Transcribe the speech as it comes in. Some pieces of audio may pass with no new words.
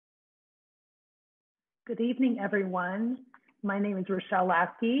Good evening, everyone. My name is Rochelle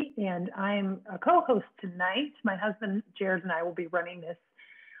Lasky, and I'm a co-host tonight. My husband, Jared, and I will be running this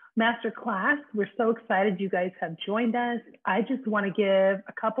masterclass. We're so excited you guys have joined us. I just want to give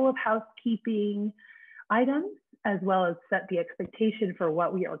a couple of housekeeping items, as well as set the expectation for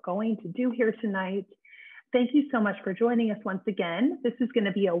what we are going to do here tonight. Thank you so much for joining us once again. This is going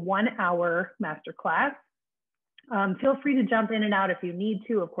to be a 1-hour masterclass. Feel free to jump in and out if you need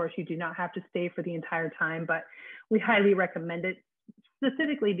to. Of course, you do not have to stay for the entire time, but we highly recommend it,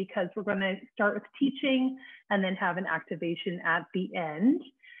 specifically because we're going to start with teaching and then have an activation at the end,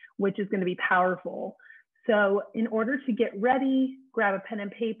 which is going to be powerful. So in order to get ready, grab a pen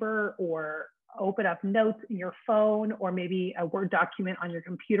and paper or open up notes in your phone or maybe a Word document on your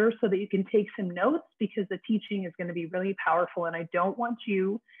computer so that you can take some notes, because the teaching is going to be really powerful and I don't want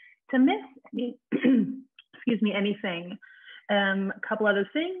you to miss any anything. A couple other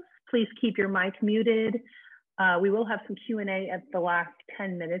things, please keep your mic muted. We will have some Q&A at the last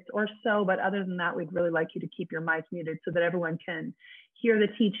 10 minutes or so, but other than that, we'd really like you to keep your mic muted so that everyone can hear the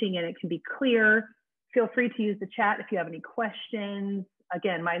teaching and it can be clear. Feel free to use the chat if you have any questions.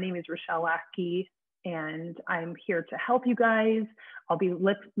 Again, my name is Rochelle Lasky, and I'm here to help you guys. I'll be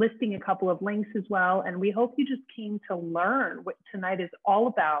listing a couple of links as well, and we hope you just came to learn what tonight is all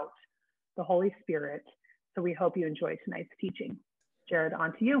about, the Holy Spirit. So we hope you enjoy tonight's teaching. Jared,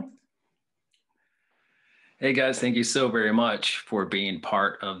 on to you. Hey guys, thank you so very much for being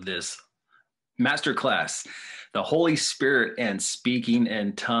part of this masterclass, the Holy Spirit and Speaking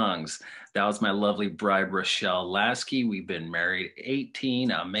in Tongues. That was my lovely bride, Rochelle Lasky. We've been married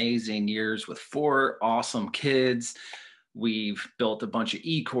 18 amazing years with 4 awesome kids. We've built a bunch of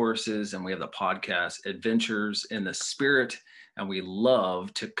e-courses, and we have the podcast Adventures in the Spirit, and we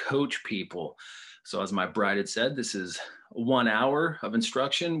love to coach people. So as my bride had said, this is 1 hour of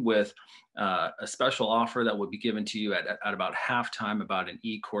instruction with a special offer that will be given to you at about halftime about an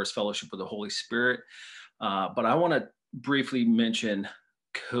e-course, Fellowship with the Holy Spirit. But I want to briefly mention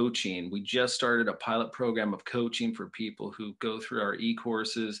coaching. We just started a pilot program of coaching for people who go through our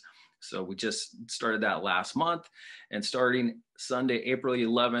e-courses. So we just started that last month, and starting Sunday, April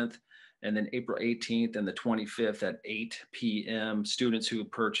 11th, and then April 18th and the 25th at 8 p.m., students who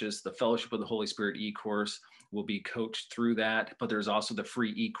purchase the Fellowship of the Holy Spirit e-course will be coached through that. But there's also the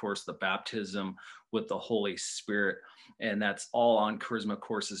free e-course, the Baptism with the Holy Spirit. And that's all on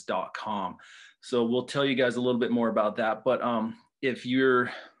charismacourses.com. So we'll tell you guys a little bit more about that. But if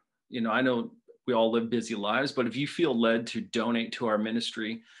you're, I know we all live busy lives, but if you feel led to donate to our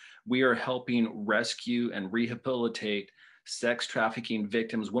ministry, we are helping rescue and rehabilitate sex trafficking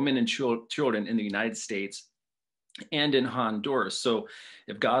victims, women and children in the United States and in Honduras. So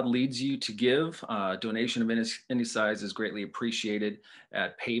if God leads you to give, donation of any size is greatly appreciated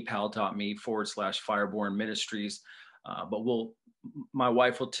at paypal.me/Fireborn Ministries. But my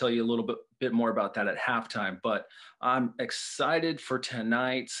wife will tell you a little bit more about that at halftime. But I'm excited for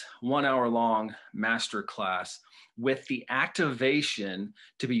tonight's 1 hour long masterclass with the activation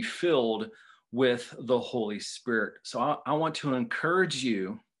to be filled with the Holy Spirit. So I want to encourage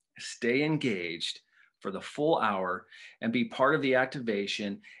you, stay engaged for the full hour and be part of the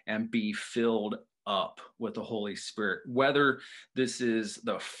activation and be filled up with the Holy Spirit. Whether this is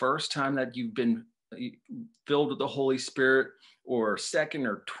the first time that you've been filled with the Holy Spirit or second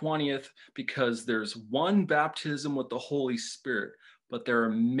or 20th, because there's one baptism with the Holy Spirit, but there are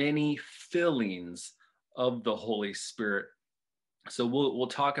many fillings of the Holy Spirit. So we'll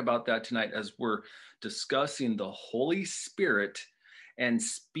talk about that tonight as we're discussing the Holy Spirit and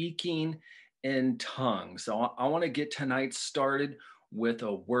speaking in tongues. So I want to get tonight started with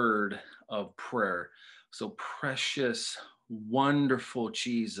a word of prayer. So precious, wonderful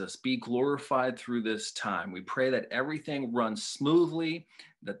Jesus, be glorified through this time. We pray that everything runs smoothly,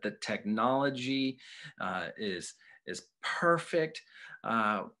 that the technology is perfect,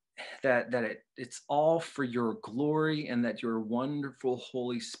 that it's all for your glory, and that your wonderful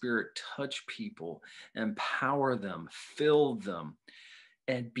Holy Spirit touch people, empower them, fill them,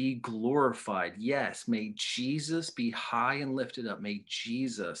 and be glorified. Yes, may Jesus be high and lifted up. May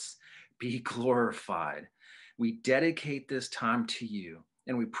Jesus be glorified. We dedicate this time to you,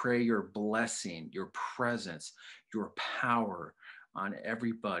 and we pray your blessing, your presence, your power on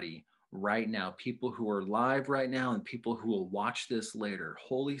everybody right now, people who are live right now and people who will watch this later.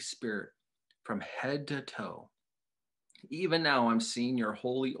 Holy Spirit, from head to toe, even now I'm seeing your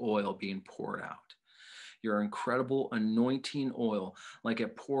holy oil being poured out. Your incredible anointing oil, like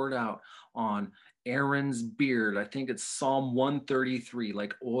it poured out on Aaron's beard. I think it's Psalm 133,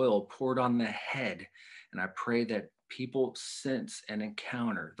 like oil poured on the head. And I pray that people sense and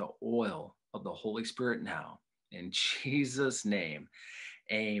encounter the oil of the Holy Spirit now. In Jesus' name,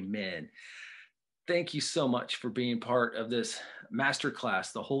 amen. Thank you so much for being part of this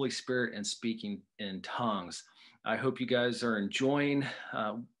masterclass, The Holy Spirit and Speaking in Tongues. I hope you guys are enjoying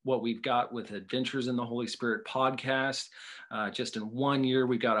what we've got with Adventures in the Holy Spirit podcast. Just in 1 year,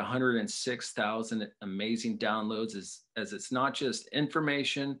 we got 106,000 amazing downloads as it's not just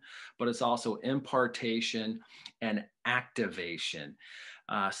information, but it's also impartation and activation.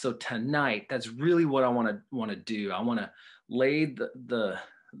 So tonight, that's really what I want to do. I want to lay the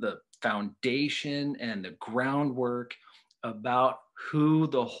foundation and the groundwork about who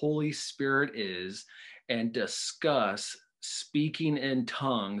the Holy Spirit is, and discuss speaking in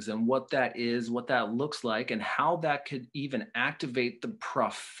tongues and what that is, what that looks like, and how that could even activate the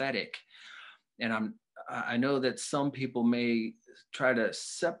prophetic. And I know that some people may try to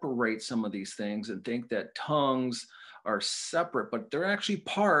separate some of these things and think that tongues are separate, but they're actually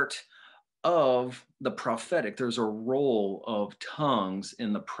part of the prophetic. There's a role of tongues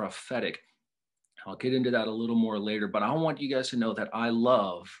in the prophetic. I'll get into that a little more later, but I want you guys to know that I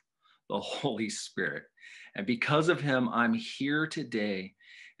love the Holy Spirit. And because of him, I'm here today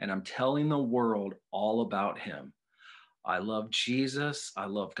and I'm telling the world all about him. I love Jesus. I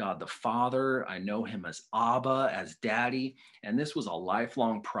love God the Father. I know him as Abba, as Daddy. And this was a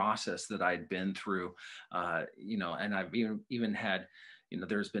lifelong process that I'd been through, and I've even had,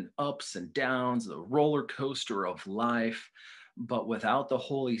 there's been ups and downs, the roller coaster of life. But without the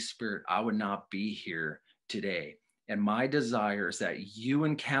Holy Spirit, I would not be here today. And my desire is that you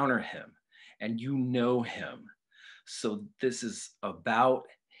encounter him and you know him. So this is about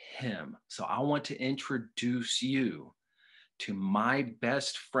him. So I want to introduce you to my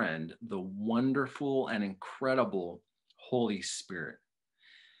best friend, the wonderful and incredible Holy Spirit.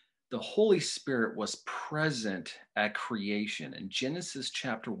 The Holy Spirit was present at creation. In Genesis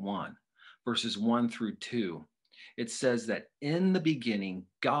chapter 1, verses 1 through 2, it says that in the beginning,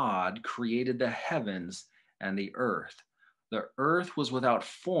 God created the heavens and the earth. The earth was without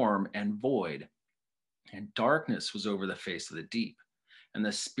form and void, and darkness was over the face of the deep. And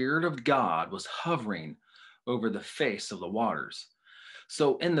the Spirit of God was hovering over the face of the waters.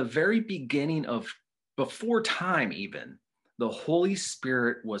 So in the very beginning of, before time even, the Holy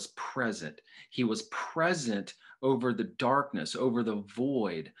Spirit was present. He was present over the darkness, over the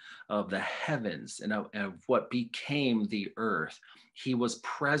void of the heavens and of what became the earth. He was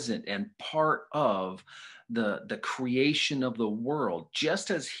present and part of the creation of the world, just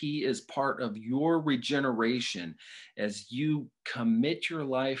as he is part of your regeneration as you commit your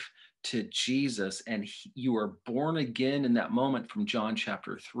life to Jesus and you are born again in that moment from John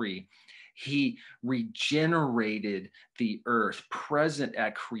chapter 3. He regenerated the earth, present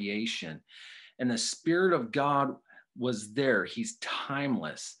at creation. And the Spirit of God was there. He's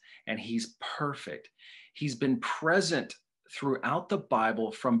timeless and he's perfect. He's been present throughout the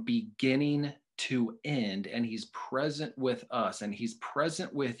Bible from beginning to end, and he's present with us, and he's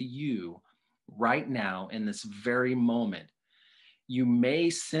present with you right now in this very moment. You may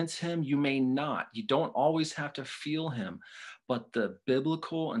sense him, you may not. You don't always have to feel him, but the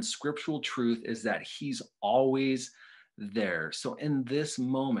biblical and scriptural truth is that he's always there. So in this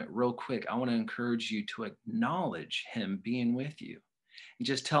moment, real quick, I want to encourage you to acknowledge him being with you and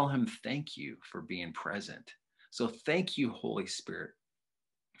just tell him thank you for being present. So thank you, Holy Spirit,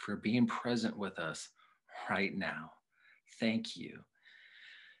 for being present with us right now. Thank you.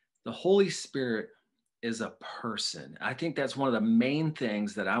 The Holy Spirit is a person. I think that's one of the main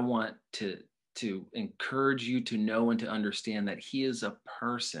things that I want to encourage you to know and to understand, that he is a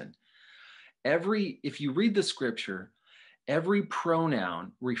person. If you read the scripture, every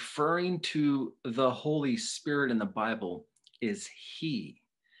pronoun referring to the Holy Spirit in the Bible is he.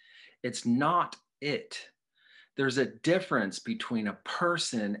 It's not it. There's a difference between a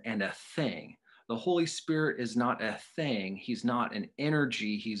person and a thing. The Holy Spirit is not a thing. He's not an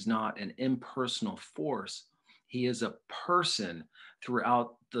energy. He's not an impersonal force. He is a person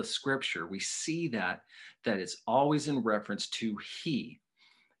throughout the scripture. We see that it's always in reference to he.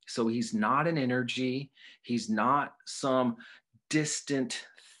 So he's not an energy. He's not some distant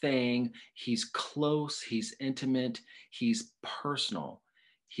thing. He's close. He's intimate. He's personal.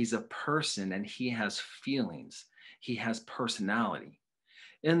 He's a person and he has feelings. He has personality.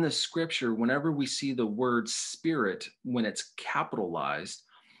 In the scripture, whenever we see the word spirit, when it's capitalized,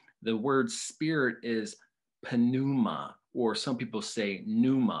 the word spirit is pneuma, or some people say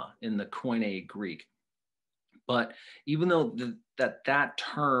pneuma in the Koine Greek. But even though that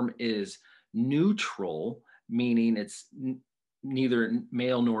term is neutral, meaning it's neither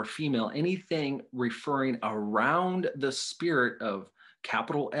male nor female, anything referring around the spirit of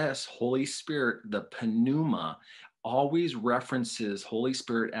capital S, Holy Spirit, the pneuma, always references Holy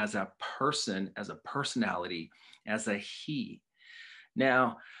Spirit as a person, as a personality, as a he.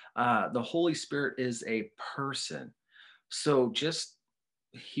 Now, the Holy Spirit is a person. So just,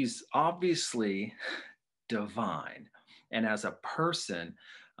 he's obviously divine. And as a person,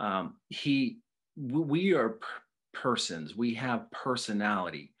 we are persons. We have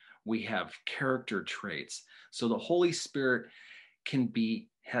personality. We have character traits. So the Holy Spirit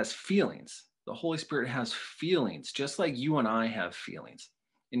has feelings. The Holy Spirit has feelings, just like you and I have feelings.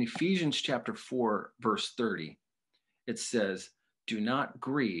 In Ephesians chapter 4, verse 30, it says, "Do not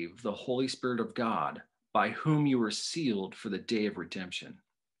grieve the Holy Spirit of God, by whom you were sealed for the day of redemption."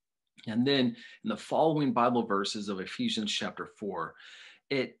 And then in the following Bible verses of Ephesians chapter 4,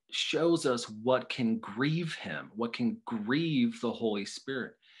 it shows us what can grieve him, what can grieve the Holy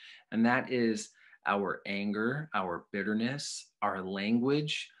Spirit. And that is our anger, our bitterness, our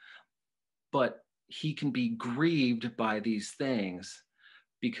language. But he can be grieved by these things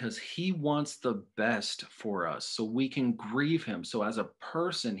because he wants the best for us. So we can grieve him. So as a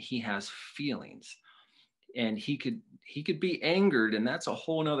person, he has feelings, and he could be angered, and that's a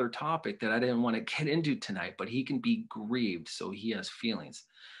whole nother topic that I didn't want to get into tonight, but he can be grieved, so he has feelings.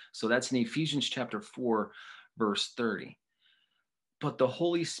 So that's in Ephesians chapter 4, verse 30. But the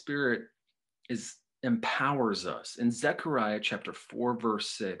Holy Spirit is empowers us. In Zechariah chapter 4, verse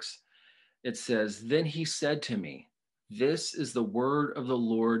 6, it says, "Then he said to me, this is the word of the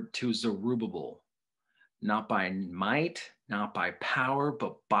Lord to Zerubbabel, not by might, not by power,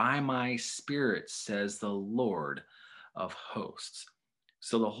 but by my spirit, says the Lord of hosts."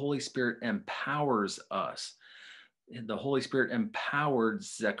 So the Holy Spirit empowers us. The Holy Spirit empowered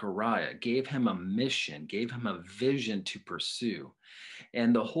Zechariah, gave him a mission, gave him a vision to pursue.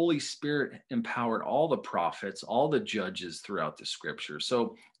 And the Holy Spirit empowered all the prophets, all the judges throughout the scripture.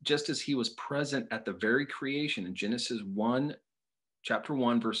 So just as he was present at the very creation in Genesis 1, chapter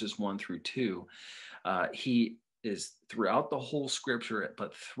 1, verses 1 through 2, he is throughout the whole scripture,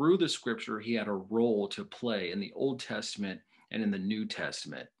 but through the scripture, he had a role to play in the Old Testament and in the New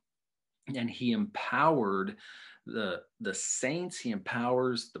Testament. And he empowered the saints, he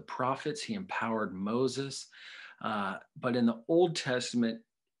empowers the prophets, he empowered Moses. But in the Old Testament,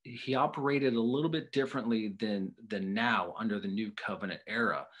 he operated a little bit differently than now under the New Covenant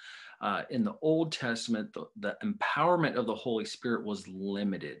era. In the Old Testament, the empowerment of the Holy Spirit was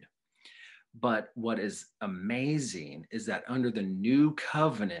limited. But what is amazing is that under the new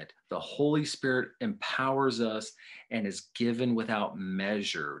covenant, the Holy Spirit empowers us and is given without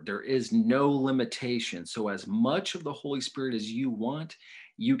measure. There is no limitation. So, as much of the Holy Spirit as you want,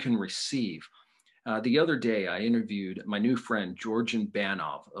 you can receive. The other day, I interviewed my new friend, Georgian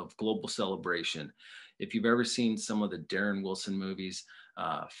Banov of Global Celebration. If you've ever seen some of the Darren Wilson movies,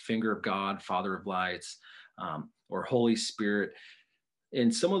 Finger of God, Father of Lights, or Holy Spirit, in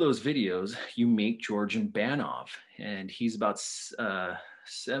some of those videos, you meet Georgian Banov, and he's about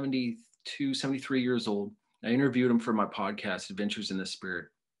 72, 73 years old. I interviewed him for my podcast, Adventures in the Spirit.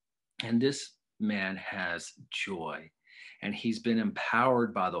 And this man has joy, and he's been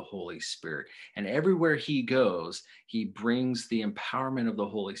empowered by the Holy Spirit. And everywhere he goes, he brings the empowerment of the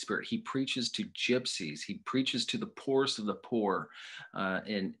Holy Spirit. He preaches to gypsies. He preaches to the poorest of the poor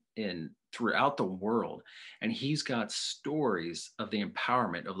in throughout the world. And he's got stories of the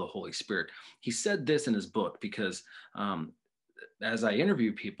empowerment of the Holy Spirit. He said this in his book because as I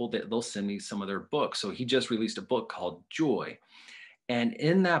interview people, they'll send me some of their books. So he just released a book called Joy. And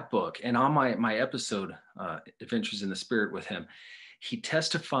in that book, and on my episode, Adventures in the Spirit with him, he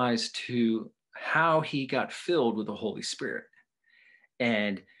testifies to how he got filled with the Holy Spirit.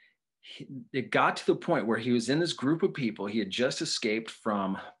 And it got to the point where he was in this group of people. He had just escaped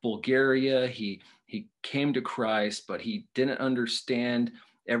from Bulgaria. He came to Christ, but he didn't understand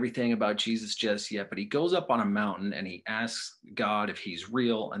everything about Jesus just yet. But he goes up on a mountain and he asks God if he's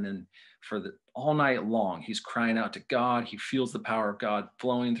real. And then for all night long, he's crying out to God. He feels the power of God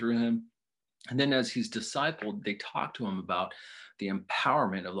flowing through him. And then as he's discipled, they talk to him about the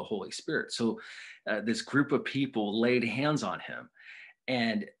empowerment of the Holy Spirit. So this group of people laid hands on him.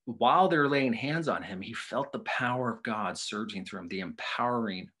 And while they're laying hands on him, he felt the power of God surging through him, the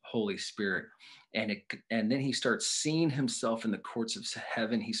empowering Holy Spirit. And then he starts seeing himself in the courts of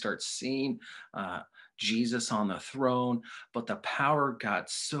heaven. He starts seeing Jesus on the throne, but the power got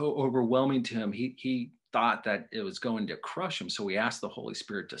so overwhelming to him. He thought that it was going to crush him. So he asked the Holy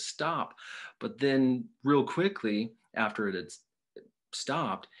Spirit to stop. But then real quickly after it had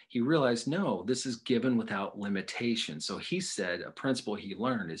stopped, he realized, no, this is given without limitation. So he said a principle he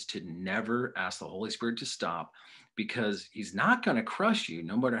learned is to never ask the Holy Spirit to stop, because he's not going to crush you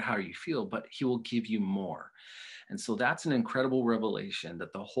no matter how you feel, but he will give you more. And so that's an incredible revelation,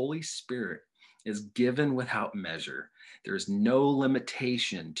 that the Holy Spirit is given without measure. There's no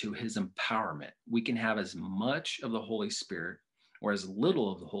limitation to his empowerment. We can have as much of the Holy Spirit or as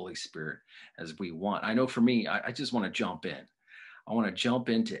little of the Holy Spirit as we want. I know for me, I just want to jump in. I want to jump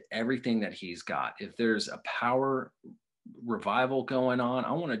into everything that he's got. If there's a power revival going on,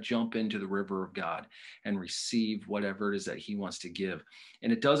 I want to jump into the river of God and receive whatever it is that he wants to give.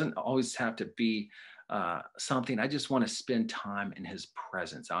 And it doesn't always have to be something. I just want to spend time in his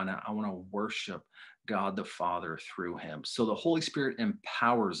presence. I want to worship God the Father through him. So the Holy Spirit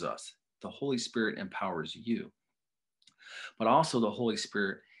empowers us. The Holy Spirit empowers you. But also the Holy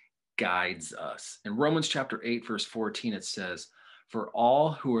Spirit guides us. In Romans chapter 8, verse 14, it says, "For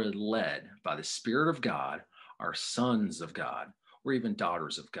all who are led by the Spirit of God are sons of God, or even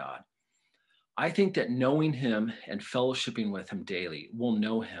daughters of God." I think that knowing him and fellowshipping with him daily will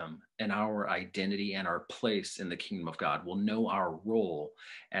know him and our identity and our place in the kingdom of God. Will know our role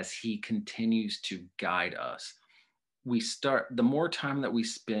as he continues to guide us. The more time that we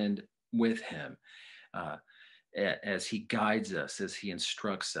spend with him, uh, as he guides us, as he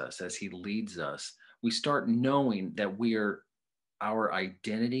instructs us, as he leads us, we start knowing that our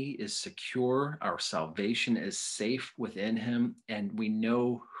identity is secure, our salvation is safe within him, and we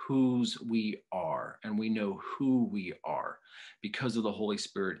know whose we are, and we know who we are because of the Holy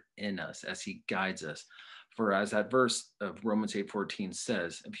Spirit in us as he guides us. For as that verse of Romans 8:14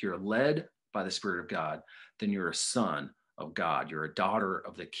 says, if you're led by the Spirit of God, then you're a son of God, you're a daughter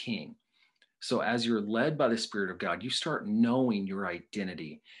of the King. So as you're led by the Spirit of God, you start knowing your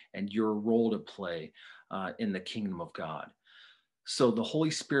identity and your role to play in the kingdom of God. So the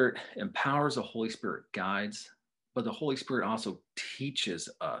Holy Spirit empowers, the Holy Spirit guides, but the Holy Spirit also teaches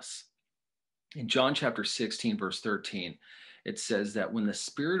us. In John chapter 16, verse 13, it says that when the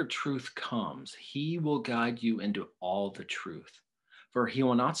Spirit of truth comes, he will guide you into all the truth. For he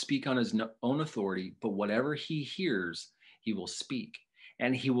will not speak on his own authority, but whatever he hears, he will speak,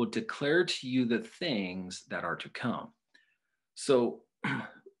 and he will declare to you the things that are to come. So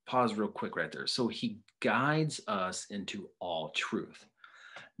pause real quick right there. So he guides us into all truth.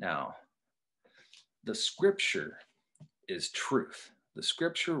 Now, the scripture is truth. The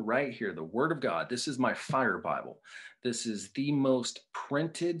scripture right here, the word of God, this is my fire Bible. This is the most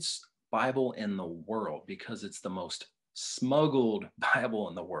printed Bible in the world because it's the most smuggled Bible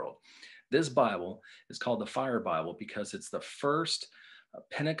in the world. This Bible is called the Fire Bible because it's the first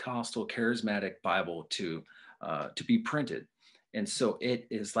Pentecostal charismatic Bible to be printed. And so it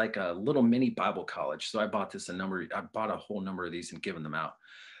is like a little mini Bible college. So I bought a whole number of these and given them out.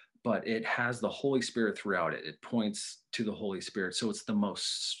 But it has the Holy Spirit throughout it. It points to the Holy Spirit. So it's the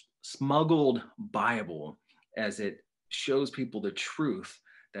most smuggled Bible as it shows people the truth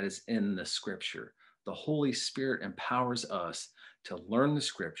that is in the scripture. The Holy Spirit empowers us to learn the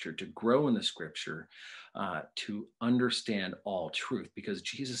scripture, to grow in the scripture, to understand all truth, because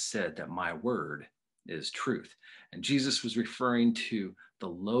Jesus said that my word is truth. And Jesus was referring to the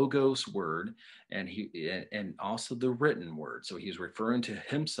Logos word and also the written word. So he's referring to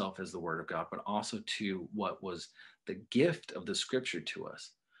himself as the word of God, but also to what was the gift of the scripture to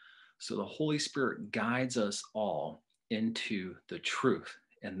us. So the Holy Spirit guides us all into the truth.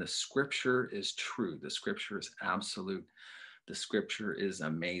 And the scripture is true. The scripture is absolute. The scripture is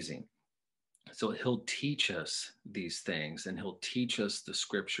amazing. So he'll teach us these things, and he'll teach us the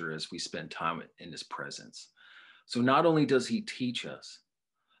scripture as we spend time in his presence. So not only does he teach us,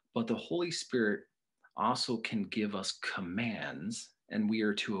 but the Holy Spirit also can give us commands, and we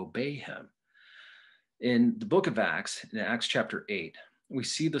are to obey him. In the book of Acts, in Acts chapter 8, we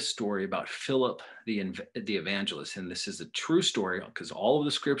see the story about Philip the evangelist. And this is a true story because all of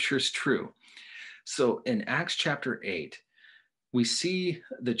the scripture is true. So in Acts chapter 8, we see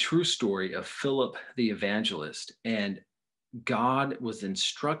the true story of Philip the evangelist, and God was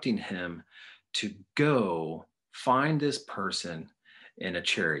instructing him to go find this person in a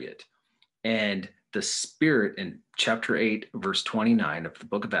chariot. And the Spirit in chapter 8, verse 29 of the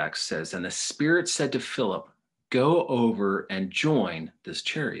book of Acts says, and the Spirit said to Philip, go over and join this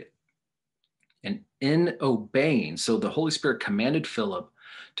chariot. And in obeying, so the Holy Spirit commanded Philip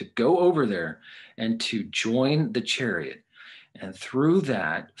to go over there and to join the chariot. And through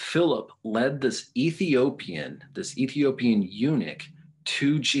that, Philip led this Ethiopian eunuch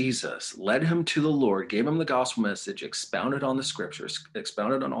to Jesus, led him to the Lord, gave him the gospel message, expounded on the scriptures,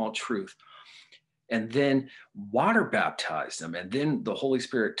 expounded on all truth. and then water baptized him. And then the Holy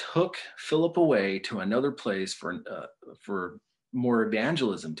Spirit took Philip away to another place for more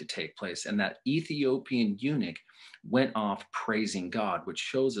evangelism to take place. And that Ethiopian eunuch went off praising God, which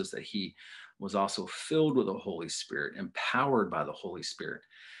shows us that he was also filled with the Holy Spirit, empowered by the Holy Spirit.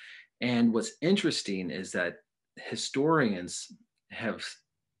 And what's interesting is that historians have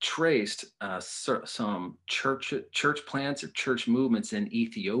traced some church plants or church movements in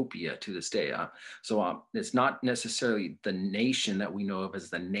Ethiopia to this day. It's not necessarily the nation that we know of as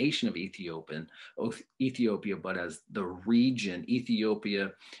the nation of Ethiopia, but as the region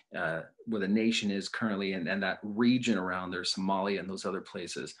Ethiopia, where the nation is currently, and that region around there, Somalia and those other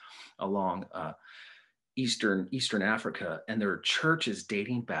places along Eastern Africa, and there are churches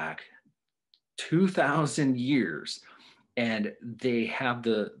dating back 2,000 years, and they have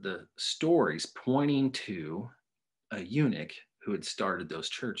the stories pointing to a eunuch who had started those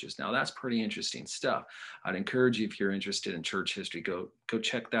churches. Now that's pretty interesting stuff. I'd encourage you, if you're interested in church history, go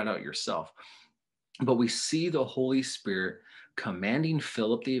check that out yourself. But we see the Holy Spirit commanding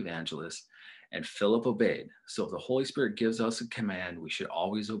Philip the evangelist, and Philip obeyed. So if the Holy Spirit gives us a command, we should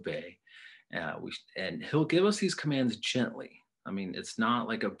always obey. And he'll give us these commands gently. I mean, it's not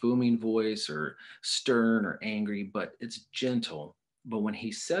like a booming voice or stern or angry, but it's gentle. But when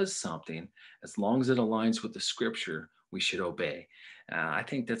he says something, as long as it aligns with the scripture, we should obey. I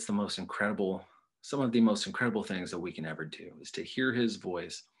think that's some of the most incredible things that we can ever do, is to hear his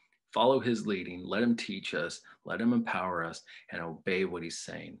voice, follow his leading, let him teach us, let him empower us, and obey what he's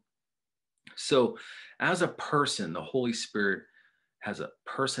saying. So as a person, the Holy Spirit has a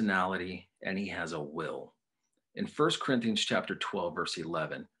personality and he has a will. In 1 Corinthians chapter 12, verse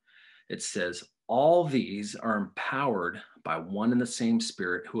 11, it says, all these are empowered by one and the same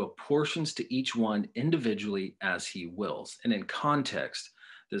Spirit, who apportions to each one individually as he wills. And in context,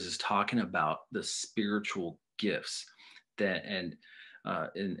 this is talking about the spiritual gifts in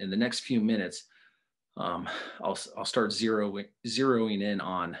the next few minutes. I'll start zeroing in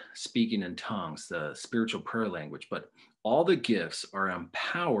on speaking in tongues, the spiritual prayer language, but all the gifts are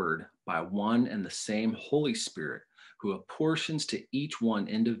empowered by one and the same Holy Spirit, who apportions to each one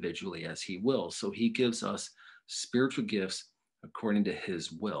individually as he wills. So he gives us spiritual gifts according to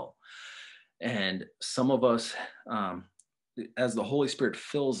his will. And some of us, as the Holy Spirit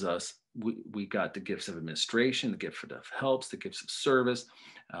fills us, we got the gifts of administration, the gift of helps, the gifts of service.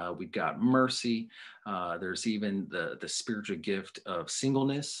 We've got mercy. There's even the spiritual gift of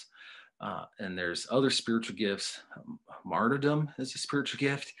singleness. And there's other spiritual gifts. Martyrdom is a spiritual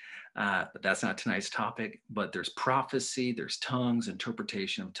gift, but that's not tonight's topic. But there's prophecy, there's tongues,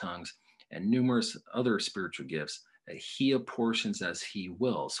 interpretation of tongues, and numerous other spiritual gifts that he apportions as he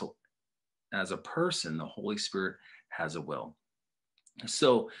wills. So as a person, the Holy Spirit has a will.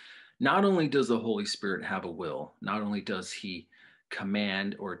 So not only does the Holy Spirit have a will, not only does he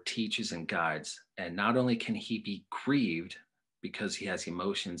command or teaches and guides, and not only can he be grieved because he has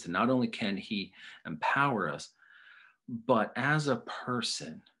emotions, and not only can he empower us, but as a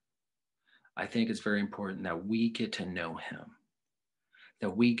person, I think it's very important that we get to know him,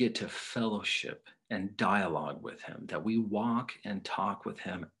 that we get to fellowship and dialogue with him, that we walk and talk with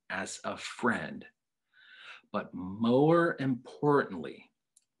him as a friend. But more importantly,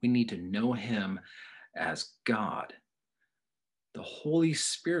 we need to know him as God. The Holy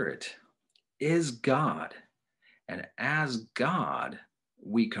Spirit is God. And as God,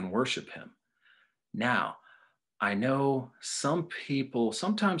 we can worship him. Now, I know some people,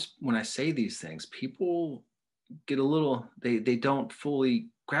 sometimes when I say these things, people get a little, they don't fully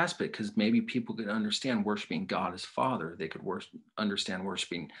grasp it, because maybe people could understand worshiping God as Father. They could understand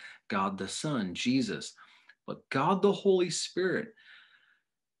worshiping God the Son, Jesus. But God the Holy Spirit,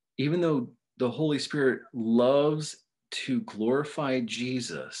 even though the Holy Spirit loves to glorify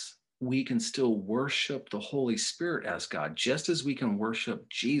Jesus, we can still worship the Holy Spirit as God, just as we can worship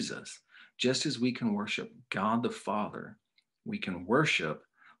Jesus, just as we can worship God the Father, we can worship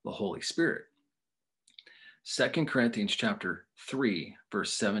the Holy Spirit. 2 Corinthians chapter 3,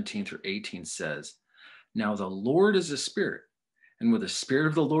 verse 17 through 18 says, now the Lord is a spirit, and where the Spirit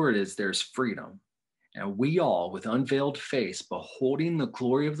of the Lord is, there's freedom. And we all, with unveiled face, beholding the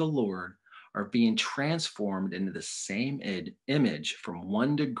glory of the Lord, are being transformed into the same image from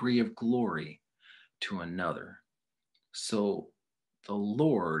one degree of glory to another. So the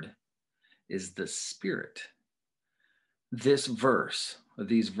Lord is the Spirit. These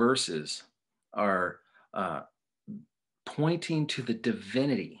verses are pointing to the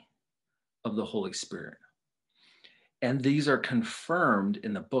divinity of the Holy Spirit. And these are confirmed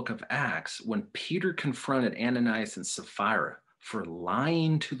in the book of Acts when Peter confronted Ananias and Sapphira for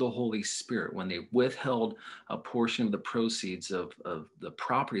lying to the Holy Spirit when they withheld a portion of the proceeds of the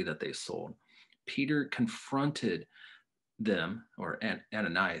property that they sold. Peter confronted them, or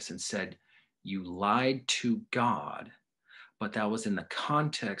Ananias, and said, "You lied to God," but that was in the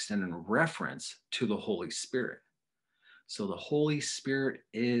context and in reference to the Holy Spirit. So the Holy Spirit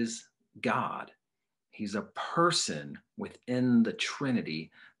is God. He's a person within the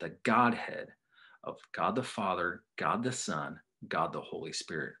Trinity, the Godhead of God the Father, God the Son, God the Holy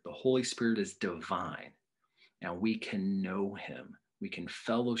Spirit. The Holy Spirit is divine, and we can know him. We can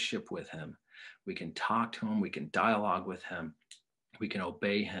fellowship with him. We can talk to him. We can dialogue with him. We can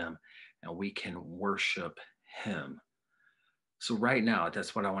obey him, and we can worship him. So right now,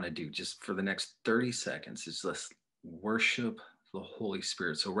 that's what I want to do just for the next 30 seconds is let's worship the Holy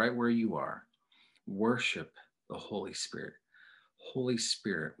Spirit. So right where you are, worship the Holy Spirit. Holy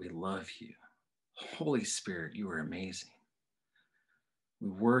Spirit, we love you. Holy Spirit, you are amazing. We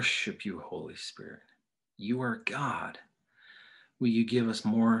worship you, Holy Spirit. You are God. Will you give us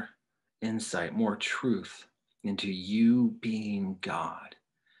more insight, more truth into you being God,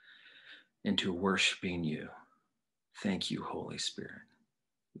 into worshiping you? Thank you, Holy Spirit.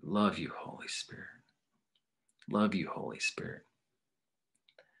 Love you, Holy Spirit. Love you, Holy Spirit.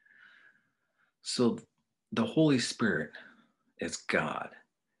 So the Holy Spirit is God,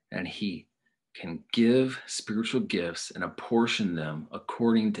 and he can give spiritual gifts and apportion them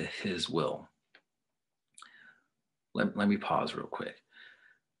according to his will. Let me pause real quick.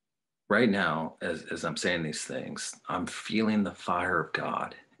 Right now, as I'm saying these things, I'm feeling the fire of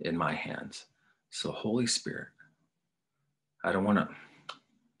God in my hands. So Holy Spirit, I don't want to,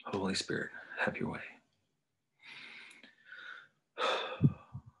 Holy Spirit, have your way.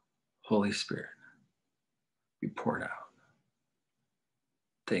 Holy Spirit, be poured out.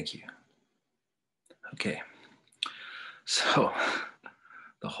 Thank you. Okay. So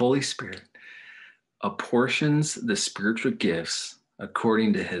the Holy Spirit apportions the spiritual gifts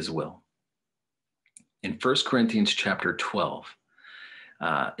according to his will. In 1 Corinthians chapter 12,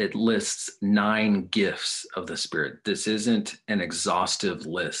 it lists 9 gifts of the Spirit. This isn't an exhaustive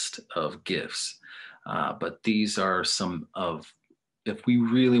list of gifts, but these are some of, if we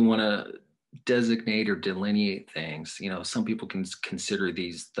really want to designate or delineate things, some people can consider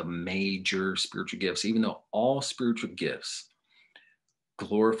these the major spiritual gifts, even though all spiritual gifts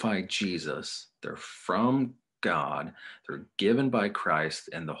glorify Jesus. They're from God. They're given by Christ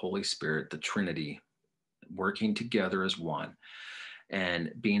and the Holy Spirit, the Trinity, working together as one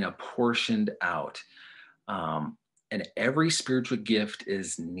and being apportioned out. And every spiritual gift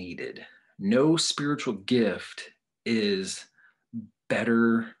is needed. No spiritual gift is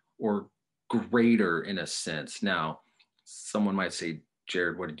better or greater in a sense. Now, someone might say,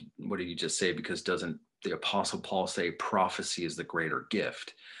 Jared, what did you just say? Because doesn't the Apostle Paul say prophecy is the greater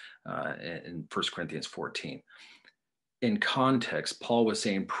gift in 1 Corinthians 14? In context, Paul was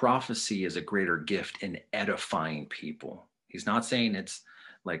saying prophecy is a greater gift in edifying people. He's not saying it's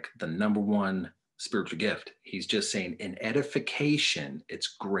like the number one spiritual gift. He's just saying in edification,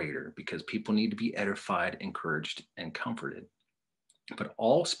 it's greater because people need to be edified, encouraged, and comforted. But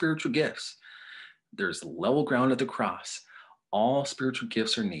all spiritual gifts, there's level ground at the cross. All spiritual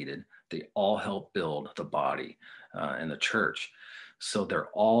gifts are needed. They all help build the body and the church. So they're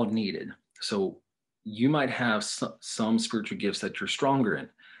all needed. So you might have some spiritual gifts that you're stronger in.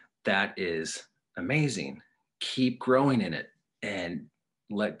 That is amazing. Keep growing in it and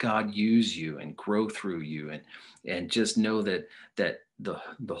let God use you and grow through you, and just know that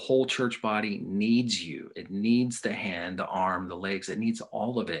the whole church body needs you. It needs the hand, the arm, the legs. It needs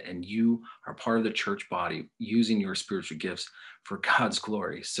all of it. And you are part of the church body using your spiritual gifts for God's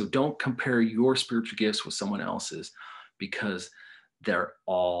glory. So don't compare your spiritual gifts with someone else's, because they're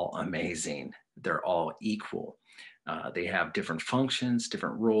all amazing. They're all equal. They have different functions,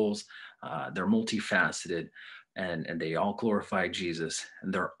 different roles. They're multifaceted, and they all glorify Jesus,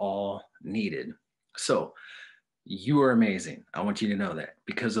 and they're all needed. So you are amazing. I want you to know that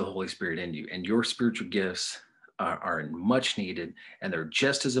because of the Holy Spirit in you, and your spiritual gifts are much needed, and they're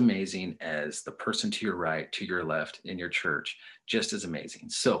just as amazing as the person to your right, to your left in your church, just as amazing.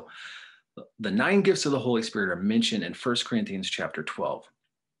 So the 9 gifts of the Holy Spirit are mentioned in 1 Corinthians chapter 12.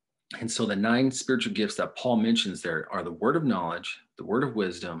 And so the 9 spiritual gifts that Paul mentions there are the word of knowledge, the word of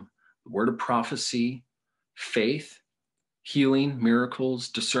wisdom, the word of prophecy, faith, healing, miracles,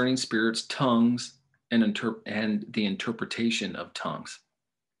 discerning spirits, tongues, and the interpretation of tongues.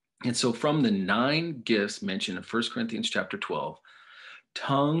 And so from the 9 gifts mentioned in 1 Corinthians chapter 12,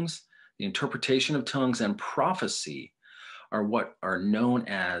 tongues, the interpretation of tongues, and prophecy are what are known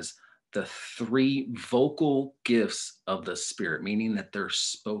as the three vocal gifts of the Spirit, meaning that they're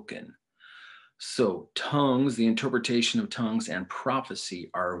spoken. So, tongues, the interpretation of tongues, and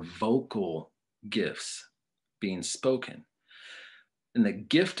prophecy are vocal gifts being spoken. And the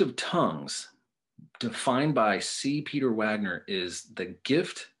gift of tongues, defined by C. Peter Wagner, is the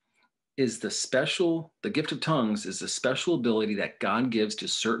gift of tongues is the special ability that God gives to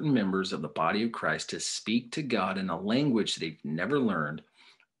certain members of the body of Christ to speak to God in a language they've never learned,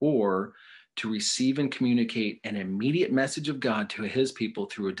 or to receive and communicate an immediate message of God to his people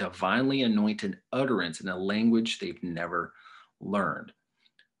through a divinely anointed utterance in a language they've never learned.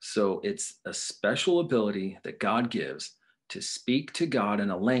 So it's a special ability that God gives to speak to God in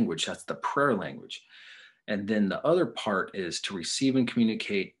a language. That's the prayer language. And then the other part is to receive and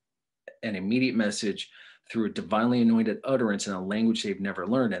communicate an immediate message through a divinely anointed utterance in a language they've never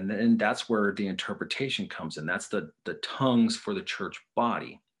learned. And then that's where the interpretation comes in. That's the tongues for the church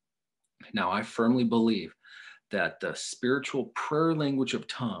body. Now, I firmly believe that the spiritual prayer language of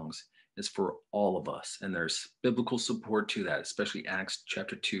tongues is for all of us. And there's biblical support to that, especially Acts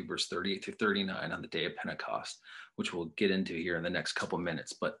chapter 2, verse 38 through 39 on the day of Pentecost, which we'll get into here in the next couple of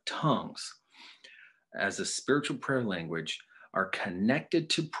minutes. But tongues, as a spiritual prayer language, are connected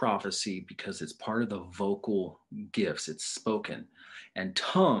to prophecy because it's part of the vocal gifts. It's spoken. And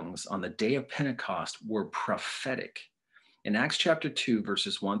tongues on the day of Pentecost were prophetic. In Acts chapter 2,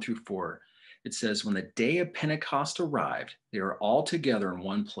 verses 1 through 4, it says, when the day of Pentecost arrived, they were all together in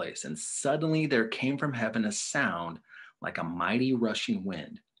one place, and suddenly there came from heaven a sound like a mighty rushing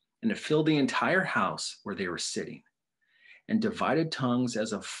wind, and it filled the entire house where they were sitting. And divided tongues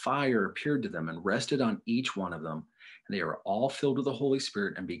as of fire appeared to them and rested on each one of them. And they were all filled with the Holy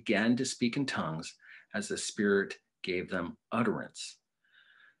Spirit and began to speak in tongues as the Spirit gave them utterance.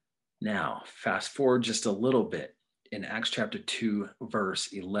 Now, fast forward just a little bit. In Acts chapter 2,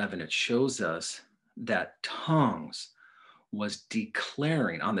 verse 11, it shows us that tongues was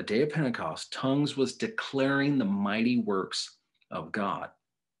declaring, on the day of Pentecost, tongues was declaring the mighty works of God.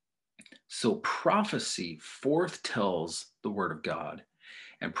 So prophecy foretells the word of God,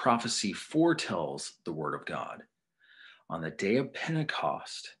 and prophecy foretells the word of God. On the day of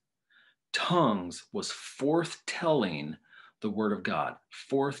Pentecost, tongues was foretelling the word of God,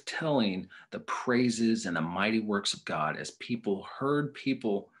 foretelling the praises and the mighty works of God, as people heard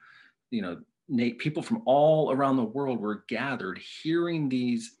people from all around the world were gathered hearing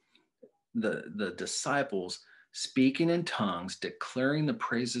the disciples speaking in tongues, declaring the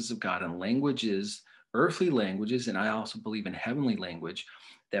praises of God in languages, earthly languages, and I also believe in heavenly language,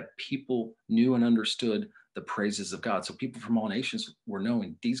 that people knew and understood the praises of God. So people from all nations were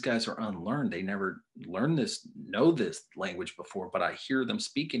knowing these guys are unlearned. They never know this language before, but I hear them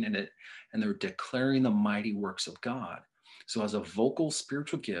speaking in it, and they're declaring the mighty works of God. So as a vocal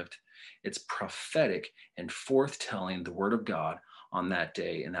spiritual gift, it's prophetic and forthtelling the word of God on that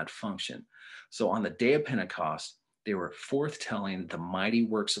day in that function. So on the day of Pentecost, they were forthtelling the mighty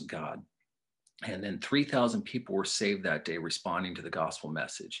works of God. And then 3,000 people were saved that day, responding to the gospel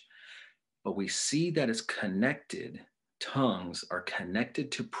message. But we see that it's connected, tongues are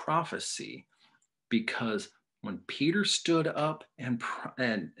connected to prophecy, because when Peter stood up and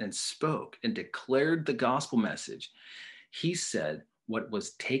spoke and declared the gospel message, he said what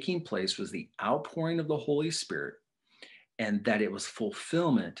was taking place was the outpouring of the Holy Spirit, and that it was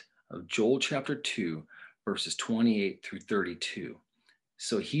fulfillment of Joel chapter 2, verses 28 through 32.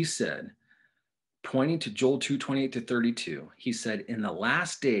 So he said, pointing to Joel 2, 28 to 32, he said, in the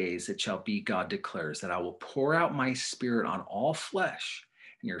last days it shall be, God declares, that I will pour out my spirit on all flesh,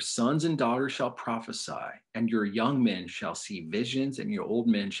 and your sons and daughters shall prophesy, and your young men shall see visions, and your old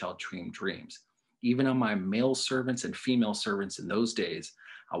men shall dream dreams. Even on my male servants and female servants in those days,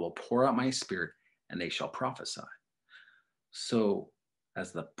 I will pour out my spirit, and they shall prophesy. So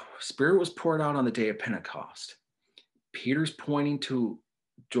as the Spirit was poured out on the day of Pentecost, Peter's pointing to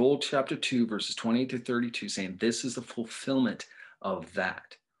Joel chapter 2, verses 28 to 32, saying this is the fulfillment of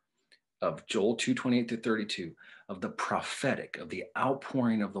that, of Joel 2, 28 to 32, of the prophetic, of the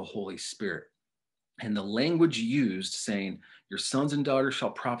outpouring of the Holy Spirit. And the language used, saying, your sons and daughters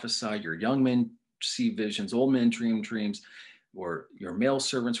shall prophesy, your young men see visions, old men dream dreams, or your male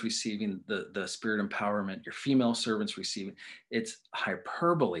servants receiving the spirit empowerment, your female servants receiving. It's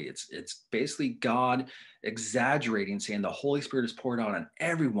hyperbole. It's basically God exaggerating, saying the Holy Spirit is poured out on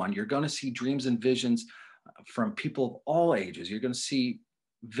everyone. You're going to see dreams and visions from people of all ages. You're going to see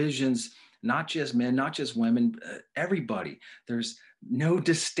visions, not just men, not just women, everybody. There's no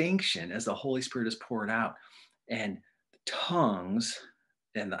distinction as the Holy Spirit is poured out. And tongues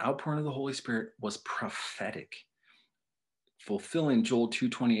and the outpouring of the Holy Spirit was prophetic, fulfilling Joel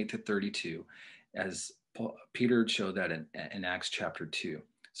 2:28-32, as Peter showed that in Acts chapter 2.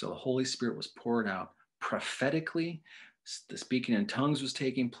 So the Holy Spirit was poured out prophetically. The speaking in tongues was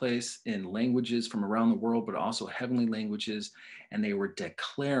taking place in languages from around the world, but also heavenly languages, and they were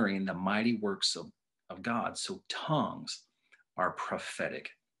declaring the mighty works of God. So tongues are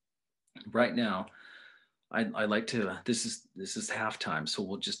prophetic. Right now, I like to, this is halftime, so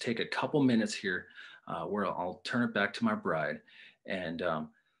we'll just take a couple minutes here where I'll turn it back to my bride, and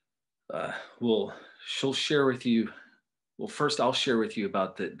uh, she'll share with you. Well, first I'll share with you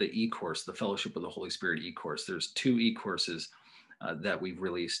about the e-course, the Fellowship of the Holy Spirit e-course. There's 2 e-courses that we've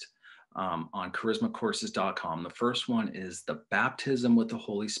released on charismacourses.com. The first one is the Baptism with the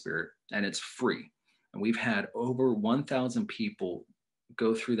Holy Spirit, and it's free. And we've had over 1,000 people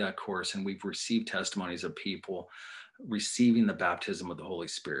go through that course, and we've received testimonies of people receiving the baptism of the Holy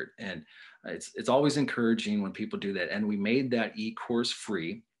Spirit. And it's always encouraging when people do that. And we made that e-course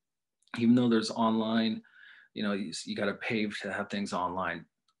free, even though there's online, you got to pay to have things online.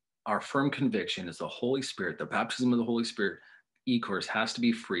 Our firm conviction is the Holy Spirit, the baptism of the Holy Spirit e-course has to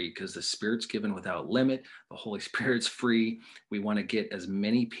be free because the Spirit's given without limit. The Holy Spirit's free. We want to get as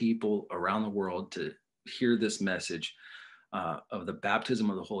many people around the world to hear this message of the baptism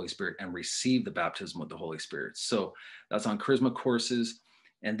of the Holy Spirit and receive the baptism of the Holy Spirit. So that's on Charisma Courses.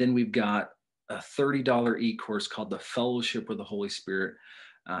 And then we've got a $30 e-course called the Fellowship with the Holy Spirit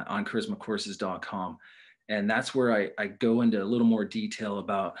on charismacourses.com. And that's where I go into a little more detail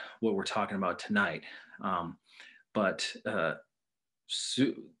about what we're talking about tonight.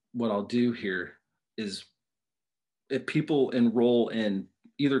 So what I'll do here is, if people enroll in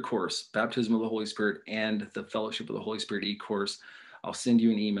either course, Baptism of the Holy Spirit and the Fellowship of the Holy Spirit e-course, I'll send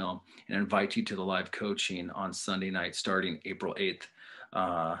you an email and invite you to the live coaching on Sunday night, starting April 8th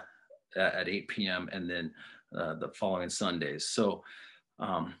at 8 p.m. and then the following Sundays. So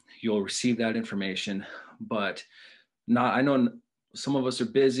you'll receive that information, but I know some of us are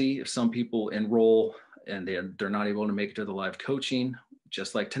busy. If some people enroll and they're not able to make it to the live coaching,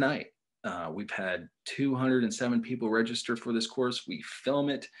 just like tonight, we've had 207 people register for this course. We film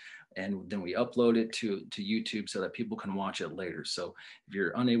it and then we upload it to YouTube so that people can watch it later. So if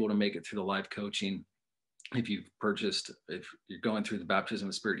you're unable to make it through the live coaching, if you're going through the Baptism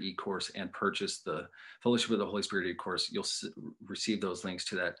of the Spirit e-course and purchase the Fellowship of the Holy Spirit e-course, you'll receive those links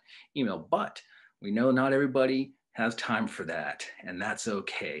to that email. But we know not everybody has time for that, and that's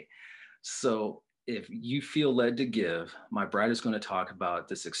okay. So if you feel led to give, my bride is going to talk about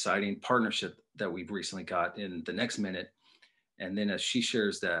this exciting partnership that we've recently got in the next minute. And then after she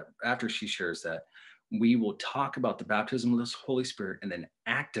shares that, we will talk about the baptism of the Holy Spirit and then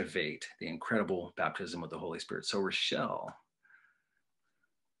activate the incredible baptism of the Holy Spirit. So Rochelle.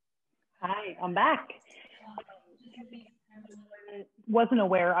 Hi, I'm back. Wasn't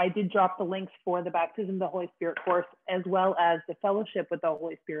aware, I did drop the links for the Baptism of the Holy Spirit course, as well as the Fellowship with the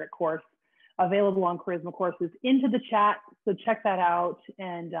Holy Spirit course, available on Charisma Courses, into the chat. So check that out,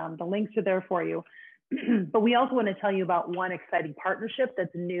 and the links are there for you. But we also want to tell you about one exciting partnership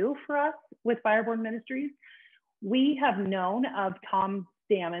that's new for us with Fireborn Ministries. We have known of Tom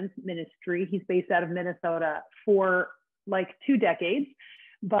Salmon's ministry. He's based out of Minnesota for like 2 decades.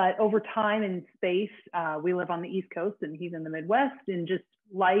 But over time and space, we live on the East Coast and he's in the Midwest, and just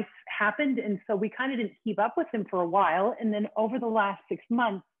life happened. And so we kind of didn't keep up with him for a while. And then over the last 6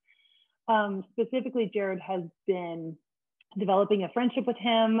 months, specifically, Jared has been developing a friendship with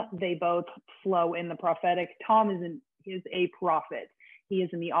him. They both flow in the prophetic. Tom is a prophet. He is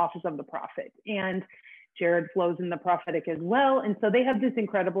in the office of the prophet. And Jared flows in the prophetic as well. And so they have this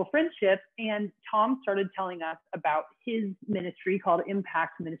incredible friendship. And Tom started telling us about his ministry called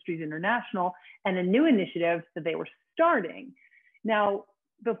Impact Ministries International and a new initiative that they were starting. Now,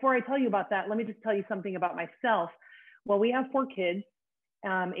 before I tell you about that, let me just tell you something about myself. Well, we have 4 kids,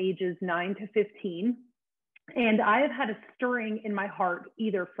 ages 9 to 15. And I have had a stirring in my heart,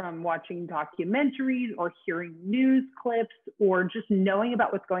 either from watching documentaries or hearing news clips or just knowing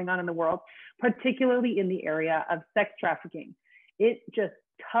about what's going on in the world, particularly in the area of sex trafficking. It just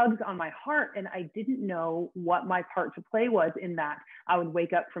tugs on my heart, and I didn't know what my part to play was in that. I would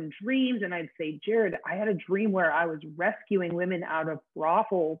wake up from dreams and I'd say, Jared, I had a dream where I was rescuing women out of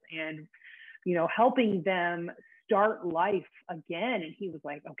brothels and, helping them start life again. And he was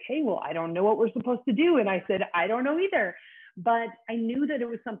like, okay, well, I don't know what we're supposed to do. And I said, I don't know either. But I knew that it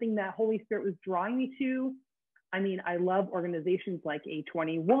was something that Holy Spirit was drawing me to. I mean, I love organizations like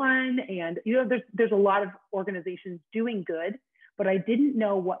A21, and there's a lot of organizations doing good, but I didn't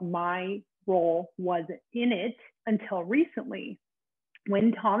know what my role was in it until recently,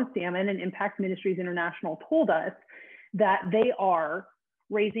 when Tom Salmon and Impact Ministries International told us that they are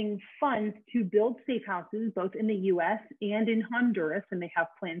raising funds to build safe houses, both in the US and in Honduras, and they have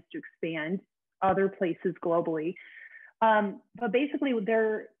plans to expand other places globally. But basically,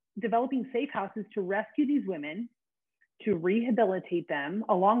 they're developing safe houses to rescue these women, to rehabilitate them,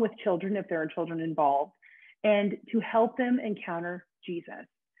 along with children if there are children involved, and to help them encounter Jesus.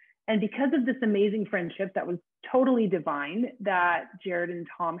 And because of this amazing friendship that was totally divine that Jared and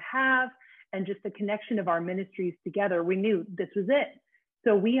Tom have, and just the connection of our ministries together, we knew this was it.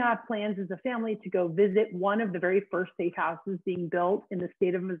 So we have plans as a family to go visit one of the very first safe houses being built in the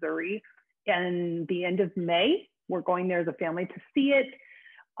state of Missouri. And the end of May, we're going there as a family to see it.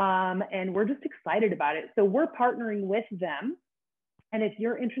 And we're just excited about it. So we're partnering with them. And if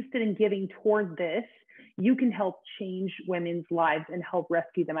you're interested in giving toward this, you can help change women's lives and help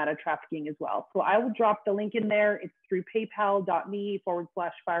rescue them out of trafficking as well. So I will drop the link in there. It's through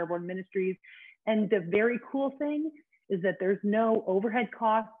paypal.me/Fireborn Ministries. And the very cool thing is that there's no overhead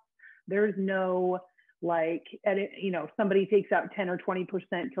costs. There's no like, somebody takes out 10 or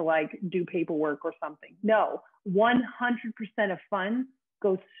 20% to like do paperwork or something. No, 100% of funds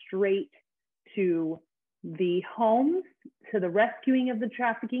go straight to the homes, to the rescuing of the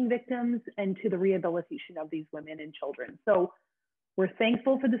trafficking victims, and to the rehabilitation of these women and children. So we're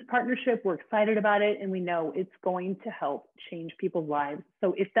thankful for this partnership. We're excited about it, and we know it's going to help change people's lives.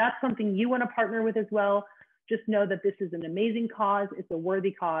 So if that's something you want to partner with as well, just know that this is an amazing cause. It's a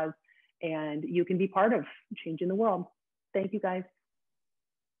worthy cause, and you can be part of changing the world. Thank you, guys.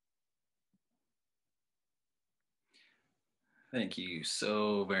 Thank you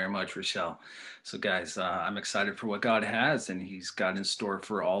so very much, Rochelle. So guys, I'm excited for what God has and he's got in store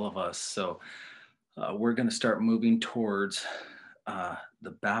for all of us. So we're going to start moving towards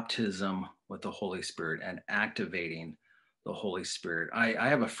the baptism with the Holy Spirit and activating the Holy Spirit. I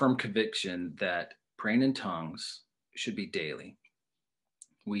have a firm conviction that praying in tongues should be daily.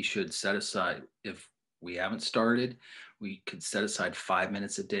 We should set aside, if we haven't started, we could set aside 5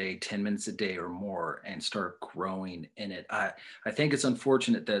 minutes a day, 10 minutes a day or more and start growing in it. I think it's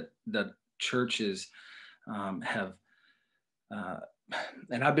unfortunate that the churches have,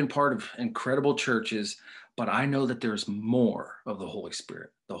 and I've been part of incredible churches, but I know that there's more of the Holy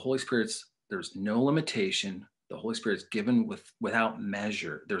Spirit. The Holy Spirit's, there's no limitation. The Holy Spirit's given without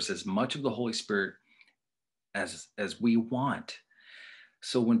measure. There's as much of the Holy Spirit as we want.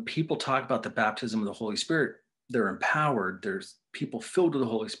 So when people talk about the baptism of the Holy Spirit, they're empowered. There's people filled with the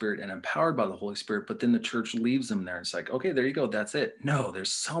Holy Spirit and empowered by the Holy Spirit, but then the church leaves them there. It's like, okay, there you go. That's it. No,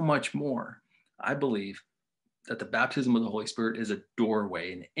 there's so much more. I believe that the baptism of the Holy Spirit is a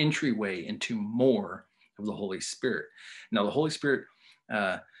doorway, an entryway into more of the Holy Spirit. Now, the Holy Spirit,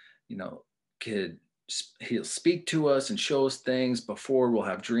 he'll speak to us and show us things before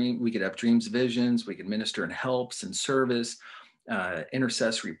we could have dreams, visions, we could minister in helps and service,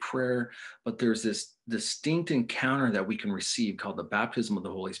 intercessory prayer, but there's this distinct encounter that we can receive called the baptism of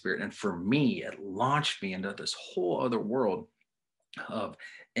the Holy Spirit. And for me, it launched me into this whole other world of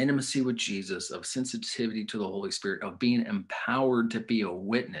intimacy with Jesus, of sensitivity to the Holy Spirit, of being empowered to be a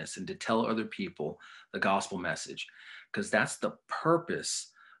witness and to tell other people the gospel message, because that's the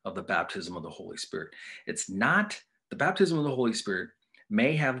purpose of the baptism of the Holy Spirit. It's not the baptism of the Holy Spirit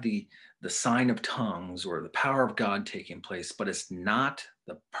may have the sign of tongues or the power of God taking place, but it's not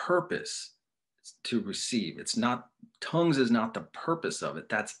the purpose to receive. It's not, tongues is not the purpose of it.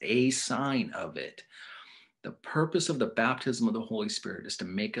 That's a sign of it. The purpose of the baptism of the Holy Spirit is to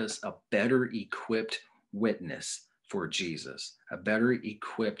make us a better equipped witness for Jesus, a better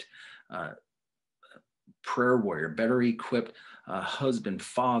equipped prayer warrior, better equipped husband,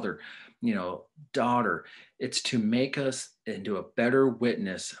 father, daughter. It's to make us into a better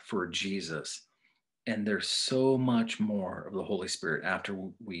witness for Jesus. And there's so much more of the Holy Spirit after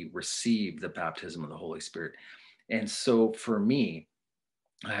we receive the baptism of the Holy Spirit. And so for me,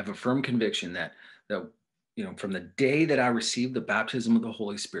 I have a firm conviction that from the day that I received the baptism of the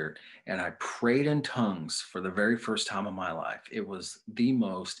Holy Spirit and I prayed in tongues for the very first time in my life, it was the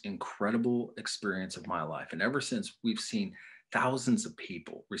most incredible experience of my life. And ever since, we've seen thousands of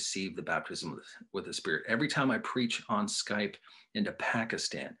people receive the baptism with the Spirit. Every time I preach on Skype into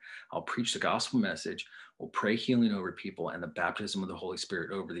Pakistan, I'll preach the gospel message, we'll pray healing over people and the baptism of the Holy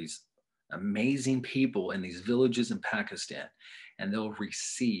Spirit over these amazing people in these villages in Pakistan, and they'll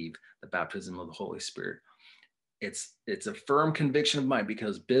receive the baptism of the Holy Spirit. It's a firm conviction of mine,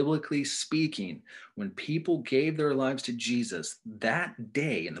 because biblically speaking, when people gave their lives to Jesus that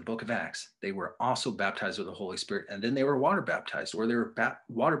day in the book of Acts, they were also baptized with the Holy Spirit, and then they were water baptized, or they were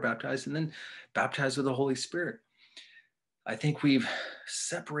water baptized and then baptized with the Holy Spirit. I think we've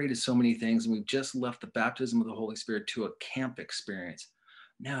separated so many things and we've just left the baptism of the Holy Spirit to a camp experience.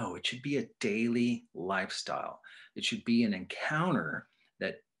 No, it should be a daily lifestyle. It should be an encounter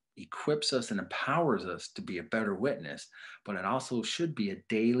that equips us and empowers us to be a better witness, but it also should be a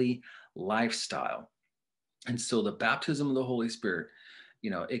daily lifestyle. And so the baptism of the Holy Spirit,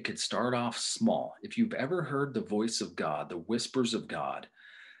 it could start off small. If you've ever heard the voice of God, the whispers of God,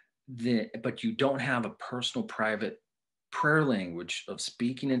 but you don't have a personal, private prayer language of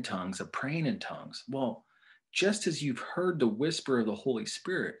speaking in tongues, of praying in tongues. Well, just as you've heard the whisper of the Holy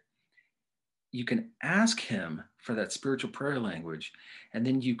Spirit, you can ask Him for that spiritual prayer language, and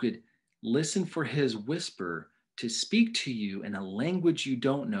then you could listen for His whisper to speak to you in a language you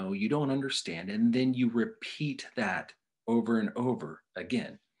don't know, you don't understand, and then you repeat that over and over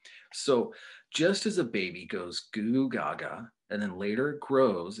again. So just as a baby goes goo goo gaga, and then later it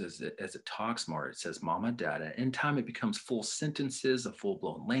grows as it talks more, it says mama, dada. In time, it becomes full sentences, a full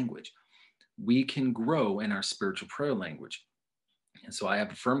blown language. We can grow in our spiritual prayer language. And so I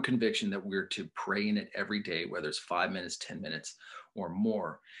have a firm conviction that we're to pray in it every day, whether it's 5 minutes, 10 minutes, or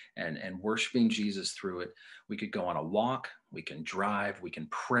more, and worshiping Jesus through it. We could go on a walk, we can drive, we can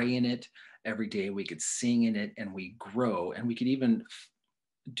pray in it every day, we could sing in it, and we grow, and we could even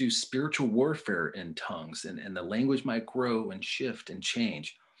do spiritual warfare in tongues, and the language might grow and shift and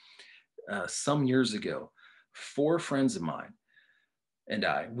change. Some years ago, four friends of mine and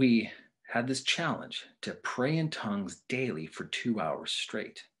we had this challenge to pray in tongues daily for 2 hours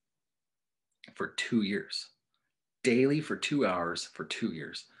straight for 2 years. Daily for 2 hours for 2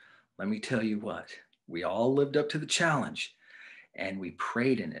 years. Let me tell you what, we all lived up to the challenge and we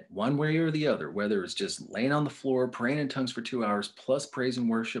prayed in it one way or the other, whether it's just laying on the floor, praying in tongues for 2 hours, plus praise and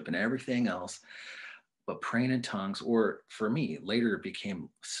worship and everything else, but praying in tongues, or for me, later it became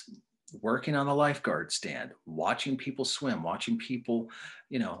working on the lifeguard stand, watching people swim, watching people,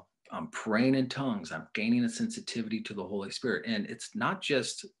 I'm praying in tongues. I'm gaining a sensitivity to the Holy Spirit. And it's not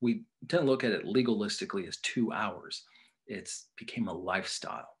just, we tend to look at it legalistically as 2 hours. It's became a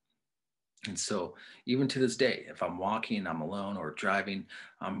lifestyle. And so even to this day, if I'm walking, I'm alone or driving,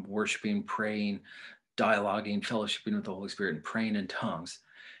 I'm worshiping, praying, dialoguing, fellowshipping with the Holy Spirit and praying in tongues,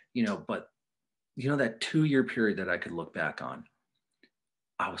 but that 2 year period that I could look back on,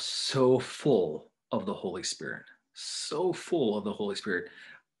 I was so full of the Holy Spirit, so full of the Holy Spirit.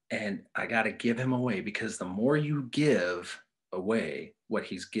 And I got to give him away, because the more you give away what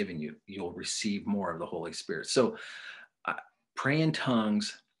he's given you, you'll receive more of the Holy Spirit. So pray in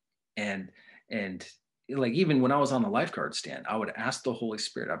tongues, and like even when I was on the lifeguard stand, I would ask the Holy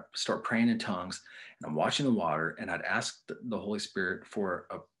Spirit, I'd start praying in tongues and I'm watching the water, and I'd ask the Holy Spirit for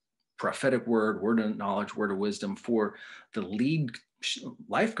a prophetic word of knowledge, word of wisdom for the lead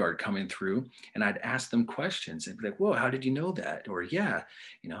lifeguard coming through. And I'd ask them questions and be like, whoa, how did you know that? Or yeah,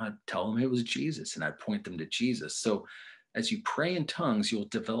 I'd tell them it was Jesus, and I'd point them to Jesus. So as you pray in tongues, you'll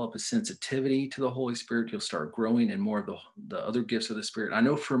develop a sensitivity to the Holy Spirit. You'll start growing in more of the other gifts of the Spirit. I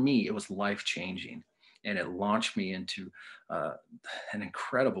know for me, it was life-changing, and it launched me into an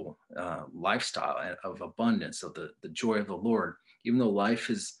incredible lifestyle of abundance, of the joy of the Lord. Even though life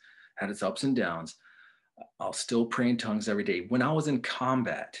has had its ups and downs, I'll still pray in tongues every day. When I was in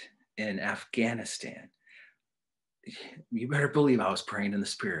combat in Afghanistan, you better believe I was praying in the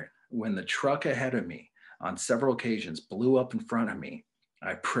Spirit. When the truck ahead of me on several occasions blew up in front of me,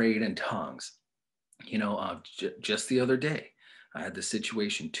 I prayed in tongues. Just the other day, I had the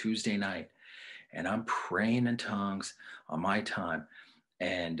situation Tuesday night, and I'm praying in tongues on my time.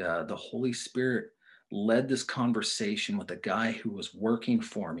 And the Holy Spirit led this conversation with a guy who was working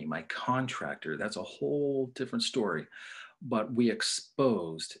for me, my contractor. That's a whole different story. But we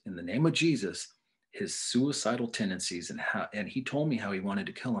exposed, in the name of Jesus, his suicidal tendencies, and he told me how he wanted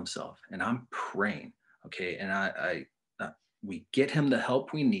to kill himself. And I'm praying, okay? And we get him the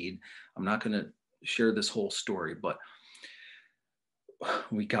help we need. I'm not going to share this whole story, but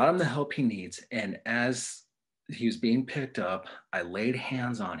we got him the help he needs. And as he was being picked up, I laid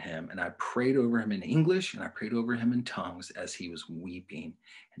hands on him and I prayed over him in English, and I prayed over him in tongues as he was weeping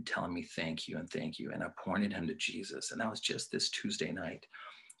and telling me thank you and thank you. And I pointed him to Jesus. And that was just this Tuesday night.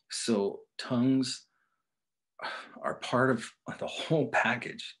 So tongues are part of the whole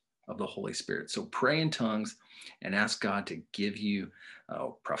package of the Holy Spirit. So pray in tongues and ask God to give you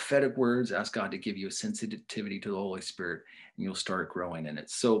prophetic words, ask God to give you a sensitivity to the Holy Spirit, and you'll start growing in it.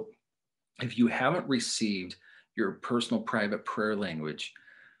 So if you haven't received your personal private prayer language,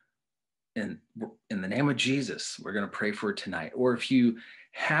 in the name of Jesus, we're going to pray for it tonight. Or if you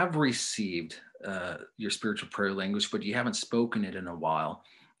have received your spiritual prayer language, but you haven't spoken it in a while,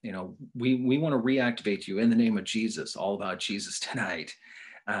 we want to reactivate you in the name of Jesus, all about Jesus tonight.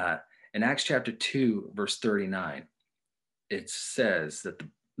 Uh, in Acts chapter 2, verse 39, it says that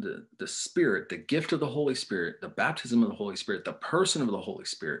the Spirit, the gift of the Holy Spirit, the baptism of the Holy Spirit, the person of the Holy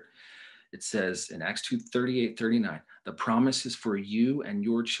Spirit, it says in Acts 2, 38, 39, the promise is for you and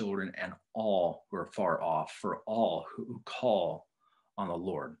your children and all who are far off, for all who call on the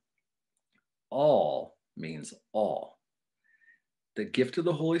Lord. All means all. The gift of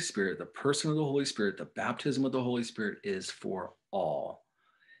the Holy Spirit, the person of the Holy Spirit, the baptism of the Holy Spirit is for all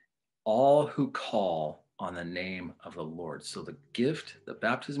who call on the name of the Lord. So the gift, the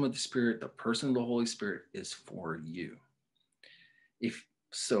baptism of the Spirit, the person of the Holy Spirit is for you. If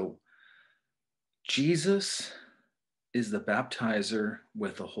so, Jesus is the baptizer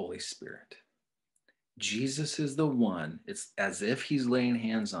with the Holy Spirit. Jesus is the one. It's as if he's laying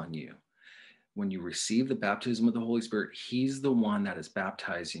hands on you. When you receive the baptism of the Holy Spirit, he's the one that is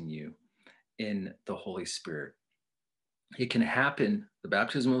baptizing you in the Holy Spirit. It can happen, the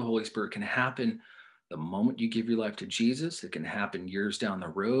baptism of the Holy Spirit can happen the moment you give your life to Jesus. It can happen years down the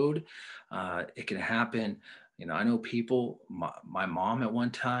road. It can happen, I know people, my mom at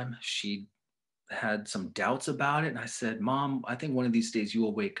one time, she had some doubts about it. And I said, Mom, I think one of these days you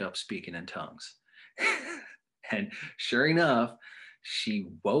will wake up speaking in tongues. And sure enough, she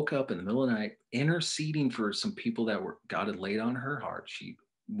woke up in the middle of the night interceding for some people that God had laid on her heart. She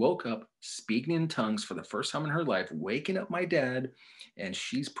woke up speaking in tongues for the first time in her life, waking up my dad, and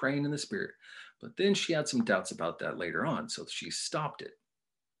she's praying in the Spirit. But then she had some doubts about that later on, so she stopped it.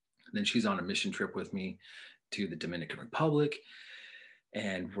 And then she's on a mission trip with me to the Dominican Republic,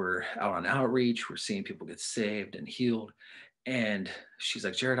 and we're out on outreach. We're seeing people get saved and healed. And she's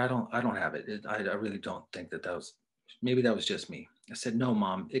like, Jared, I don't have it. I really don't think that was, maybe that was just me. I said, no,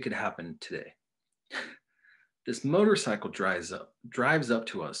 Mom, it could happen today. This motorcycle drives up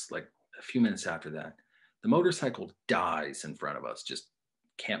to us like a few minutes after that. The motorcycle dies in front of us, just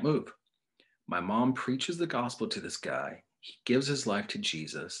can't move. My mom preaches the gospel to this guy. He gives his life to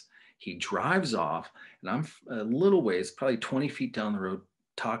Jesus. He drives off, and I'm a little ways, probably 20 feet down the road,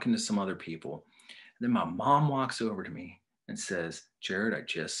 talking to some other people. And then my mom walks over to me and says, Jared, I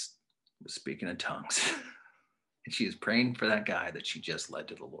just was speaking in tongues. And she is praying for that guy that she just led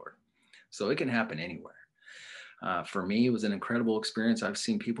to the Lord. So it can happen anywhere. For me, it was an incredible experience. I've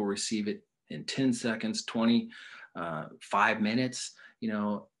seen people receive it in 10 seconds, 20, 5 minutes.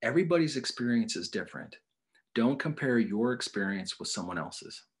 Everybody's experience is different. Don't compare your experience with someone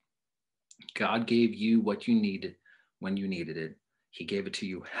else's. God gave you what you needed when you needed it. He gave it to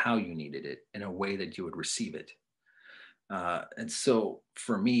you how you needed it in a way that you would receive it. And so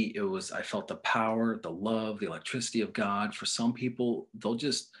for me, I felt the power, the love, the electricity of God. For some people, they'll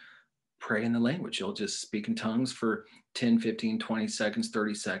just pray in the language. They'll just speak in tongues for 10, 15, 20 seconds,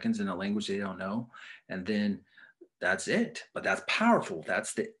 30 seconds in a language they don't know. And then that's it. But that's powerful.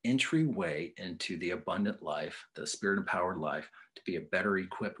 That's the entryway into the abundant life, the spirit empowered life, to be a better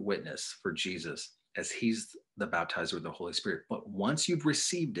equipped witness for Jesus as he's the baptizer of the Holy Spirit. But once you've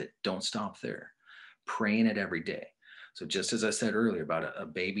received it, don't stop there. Praying it every day. So just as I said earlier about a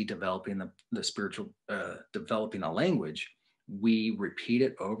baby developing the spiritual, developing a language, we repeat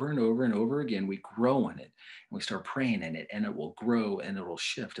it over and over and over again. We grow in it and we start praying in it, and it will grow and it will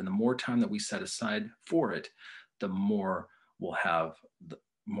shift. And the more time that we set aside for it, the more we'll have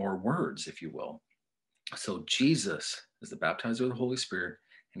more words, if you will. So Jesus is the baptizer of the Holy Spirit,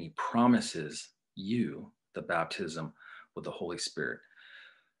 and he promises you the baptism with the Holy Spirit.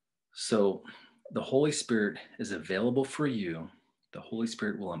 So the Holy Spirit is available for you. The Holy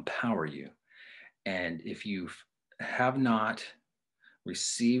Spirit will empower you. And if you have not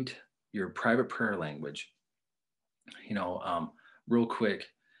received your private prayer language, real quick,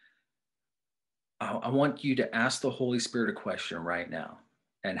 I want you to ask the Holy Spirit a question right now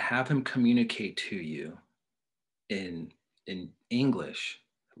and have him communicate to you in English.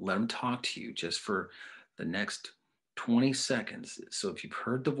 Let him talk to you just for the next 20 seconds. So if you've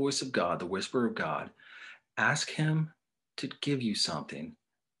heard the voice of God, the whisper of God, ask him to give you something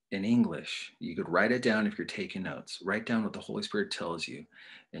in English. You could write it down if you're taking notes. Write down what the Holy Spirit tells you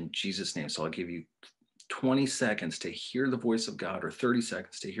in Jesus' name. So I'll give you 20 seconds to hear the voice of God, or 30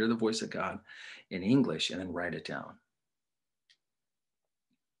 seconds to hear the voice of God in English, and then write it down.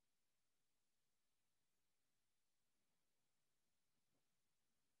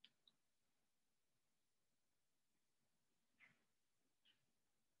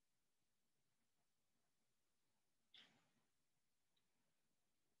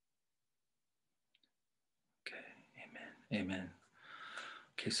 Okay, amen, amen.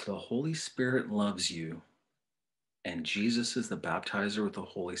 Okay, so the Holy Spirit loves you And Jesus is the baptizer with the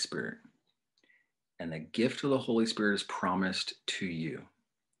Holy Spirit. And the gift of the Holy Spirit is promised to you.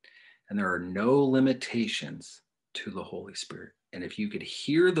 And there are no limitations to the Holy Spirit. And if you could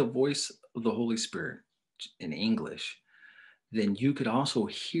hear the voice of the Holy Spirit in English, then you could also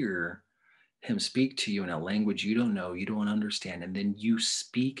hear him speak to you in a language you don't know, you don't understand, and then you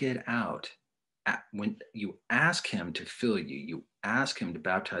speak it out. When you ask him to fill you, you ask him to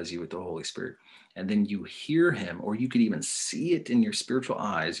baptize you with the Holy Spirit, and then you hear him, or you could even see it in your spiritual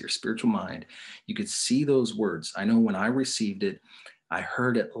eyes, your spiritual mind. You could see those words. I know when I received it, I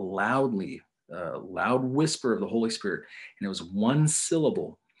heard it loudly, loud whisper of the Holy Spirit, and it was one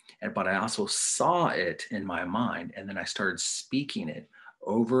syllable. But I also saw it in my mind, and then I started speaking it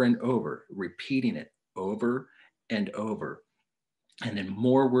over and over, repeating it over and over. And then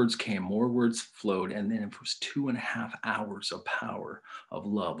more words came, more words flowed. And then it was 2.5 hours of power, of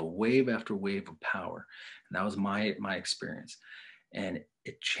love, a wave after wave of power. And that was my experience. And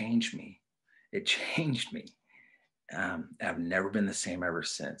it changed me. It changed me. I've never been the same ever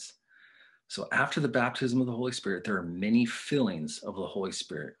since. So after the baptism of the Holy Spirit, there are many fillings of the Holy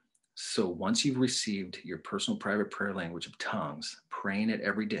Spirit. So once you've received your personal private prayer language of tongues, praying it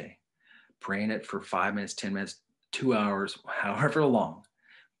every day, praying it for 5 minutes, 10 minutes, 2 hours, however long,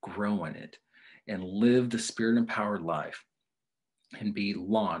 grow in it and live the spirit empowered life and be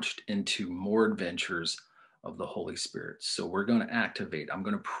launched into more adventures of the Holy Spirit. So we're going to activate. I'm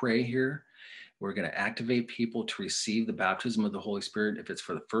going to pray here. We're going to activate people to receive the baptism of the Holy Spirit. If it's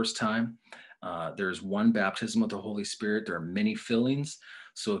for the first time, there's one baptism of the Holy Spirit. There are many fillings.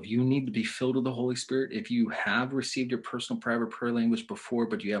 So if you need to be filled with the Holy Spirit, if you have received your personal private prayer language before,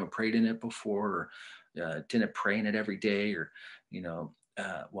 but you haven't prayed in it before, or didn't pray in it every day, or,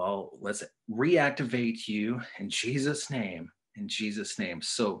 well, let's reactivate you in Jesus' name, in Jesus' name.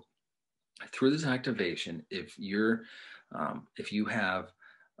 So through this activation, if you have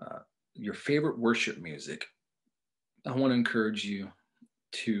your favorite worship music, I want to encourage you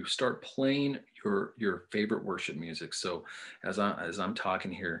to start playing your favorite worship music. So as I'm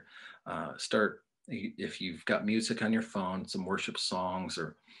talking here, start, if you've got music on your phone, some worship songs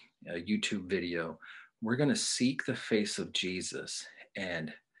or a YouTube video. We're going to seek the face of Jesus,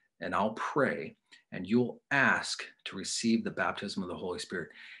 and I'll pray, and you'll ask to receive the baptism of the Holy Spirit.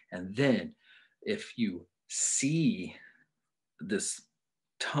 And then if you see these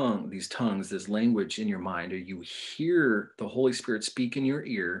tongues, this language in your mind, or you hear the Holy Spirit speak in your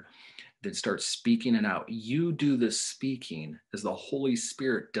ear, then start speaking it out. You do the speaking as the Holy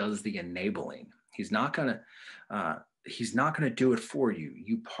Spirit does the enabling. He's not gonna do it for you.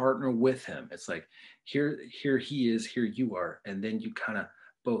 You partner with him. It's like, here he is, here you are, and then you kind of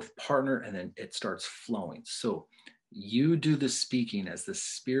both partner, and then it starts flowing. So you do the speaking as the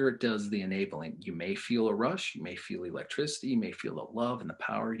Spirit does the enabling. You may feel a rush, you may feel electricity, you may feel the love and the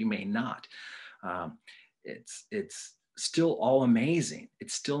power, you may not. It's still all amazing.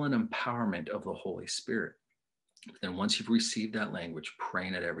 It's still an empowerment of the Holy Spirit. And once you've received that language,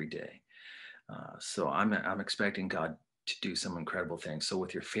 praying it every day. So I'm expecting God to do some incredible things. So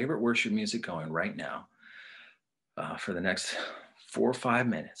with your favorite worship music going right now, for the next 4 or 5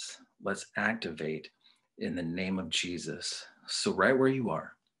 minutes, let's activate in the name of Jesus. So right where you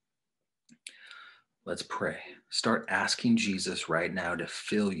are, let's pray. Start asking Jesus right now to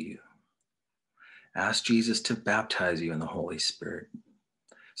fill you. Ask Jesus to baptize you in the Holy Spirit.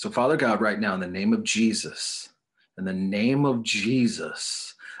 So Father God, right now, in the name of Jesus,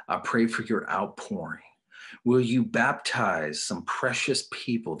 I pray for your outpouring. Will you baptize some precious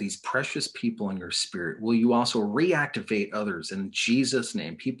people, these precious people in your spirit? Will you also reactivate others in Jesus'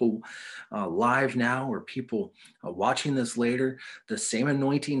 name? People live now, or people watching this later, the same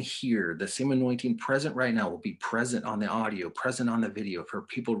anointing here, the same anointing present right now will be present on the audio, present on the video for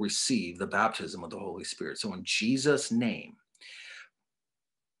people to receive the baptism of the Holy Spirit. So in Jesus' name,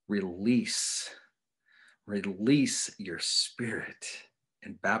 release your spirit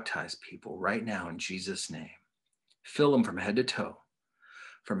and baptize people right now in Jesus' name. Fill them from head to toe,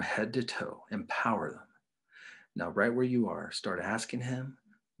 empower them. Now, right where you are, start asking him,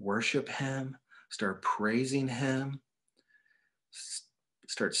 worship him, start praising him,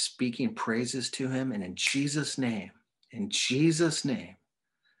 start speaking praises to him. And in Jesus' name,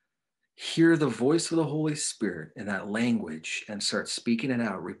 hear the voice of the Holy Spirit in that language and start speaking it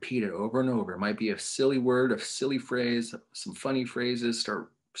out. Repeat it over and over. It might be a silly word, a silly phrase, some funny phrases.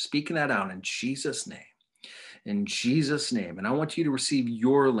 Start speaking that out in Jesus' name. in Jesus' name. And I want you to receive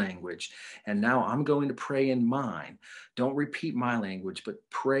your language. And now I'm going to pray in mine. Don't repeat my language, but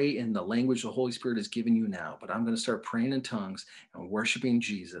pray in the language the Holy Spirit has given you now. But I'm going to start praying in tongues and worshiping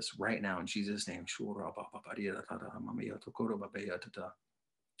Jesus right now in Jesus' name.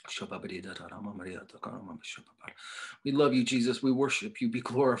 We love you, Jesus. We worship you. Be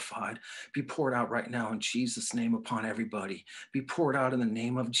glorified. Be poured out right now in Jesus' name upon everybody. Be poured out in the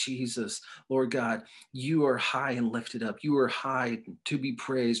name of Jesus. Lord God, you are high and lifted up. You are high to be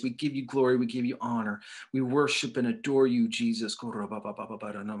praised. We give you glory. We give you honor. We worship and adore you, Jesus.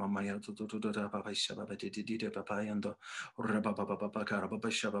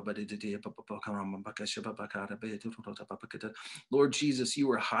 Lord Jesus,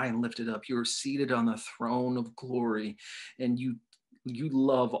 you are high and lifted up. You are seated on the throne of glory, and you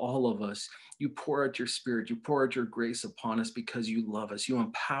love all of us. You pour out your spirit. You pour out your grace upon us because you love us. You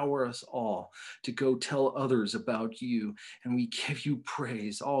empower us all to go tell others about you, and we give you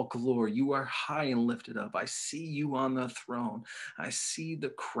praise, all glory. You are high and lifted up. I see you on the throne. I see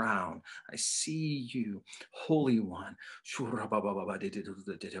the crown. I see you, Holy One.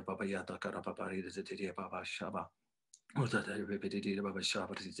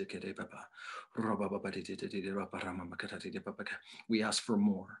 We ask for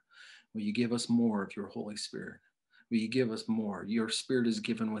more. Will you give us more of your Holy Spirit? Will you give us more? Your Spirit is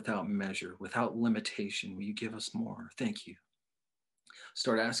given without measure, without limitation. Will you give us more? Thank you.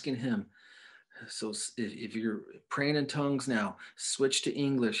 Start asking him. So if you're praying in tongues now, switch to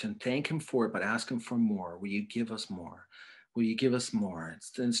English and thank him for it, but ask him for more. Will you give us more? Will you give us more?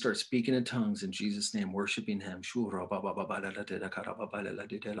 Then start speaking in tongues in Jesus' name, worshiping him.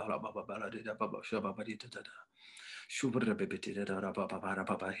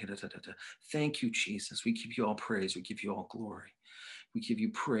 Thank you, Jesus. We give you all praise. We give you all glory. We give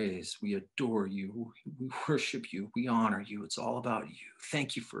you praise. We adore you. We worship you. We honor you. It's all about you.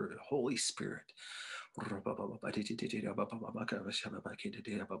 Thank you for the Holy Spirit. Thank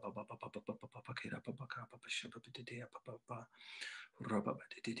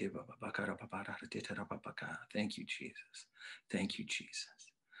you, Jesus. Thank you, Jesus.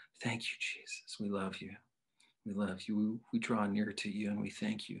 Thank you, Jesus. We love you. We love you. We draw near to you and we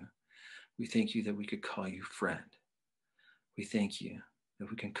thank you. We thank you that we could call you friend. We thank you that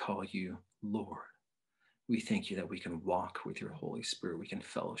we can call you Lord. We thank you that we can walk with your Holy Spirit. We can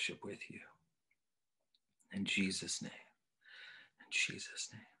fellowship with you. In Jesus' name. In Jesus'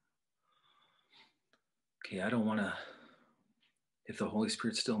 name. Okay, I don't want to, if the Holy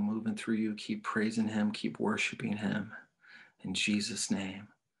Spirit's still moving through you, keep praising him, keep worshiping him. In Jesus' name.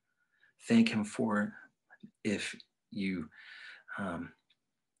 Thank him for it. If you,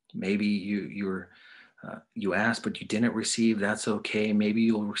 maybe you asked, but you didn't receive, that's okay. Maybe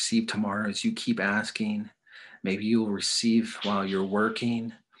you'll receive tomorrow as you keep asking. Maybe you'll receive while you're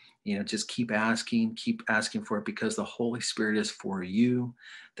working. Just keep asking for it because the Holy Spirit is for you.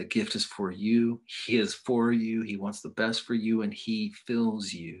 The gift is for you. He is for you. He wants the best for you and he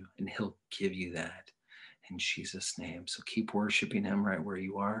fills you and he'll give you that in Jesus' name. So keep worshiping him right where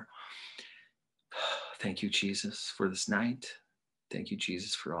you are. Thank you, Jesus, for this night. Thank you,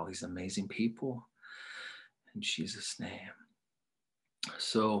 Jesus, for all these amazing people in Jesus' name.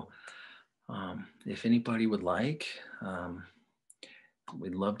 So if anybody would like,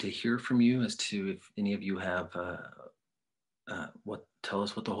 we'd love to hear from you as to if any of you have tell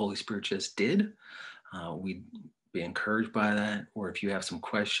us what the Holy Spirit just did. We'd be encouraged by that. Or if you have some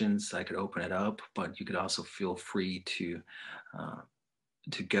questions, I could open it up, but you could also feel free to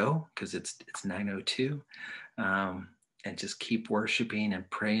go because it's 9:02, and just keep worshiping and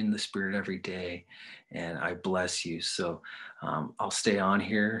praying the Spirit every day. And I bless you. So I'll stay on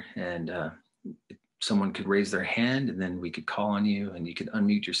here and someone could raise their hand and then we could call on you and you could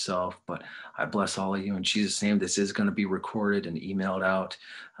unmute yourself. But I bless all of you in Jesus' name. This is going to be recorded and emailed out.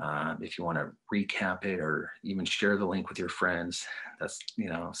 If you want to recap it or even share the link with your friends, that's,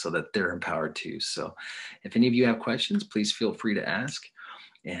 so that they're empowered too. So if any of you have questions, please feel free to ask.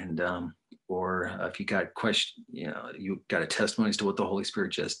 And, or if you got you got a testimony as to what the Holy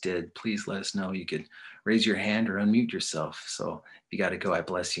Spirit just did, please let us know. You could raise your hand or unmute yourself. So if you got to go, I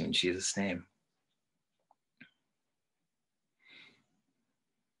bless you in Jesus' name.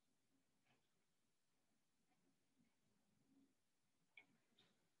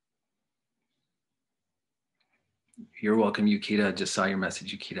 You're welcome, Yukita. I just saw your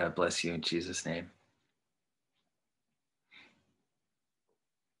message, Yukita. I bless you in Jesus' name.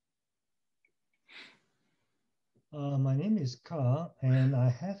 My name is Ka, and I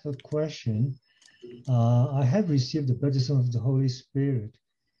have a question. I have received the baptism of the Holy Spirit,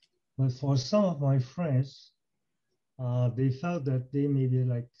 but for some of my friends, they felt that they may be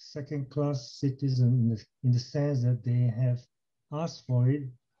like second-class citizens in the sense that they have asked for it,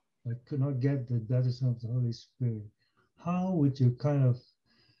 but could not get the baptism of the Holy Spirit. How would you kind of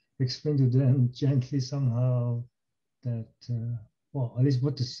explain to them gently somehow that, well, at least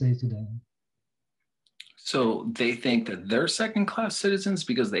what to say to them? So they think that they're second class citizens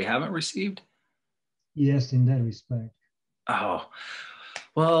because they haven't received? Yes, in that respect. Oh,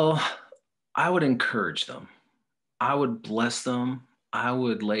 well, I would encourage them. I would bless them. I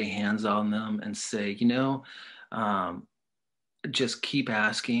would lay hands on them and say, um, just keep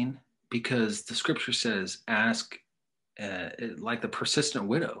asking, because the scripture says, ask like the persistent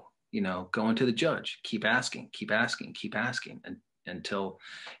widow, going to the judge, keep asking, keep asking, keep asking, and until,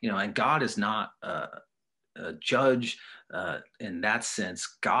 and God is not a judge in that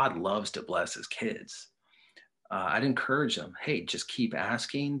sense. God loves to bless his kids. I'd encourage them, hey, just keep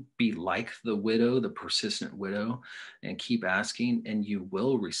asking, be like the widow, the persistent widow, and keep asking, and you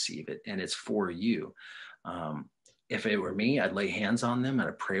will receive it, and it's for you. If it were me, I'd lay hands on them and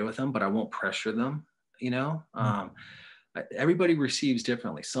I'd pray with them, but I won't pressure them. Everybody receives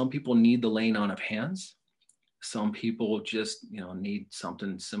differently. Some people need the laying on of hands. Some people just, need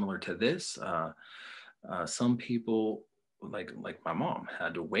something similar to this. Some people, like my mom,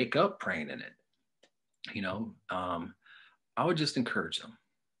 had to wake up praying in it. I would just encourage them.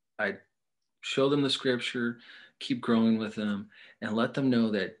 I'd show them the scripture, keep growing with them, and let them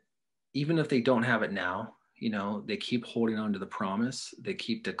know that even if they don't have it now, they keep holding on to the promise, they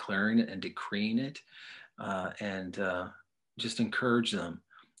keep declaring it and decreeing it, and just encourage them,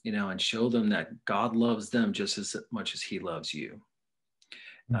 and show them that God loves them just as much as he loves you.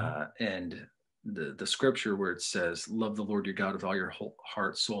 And the scripture where it says, love the Lord your God with all your whole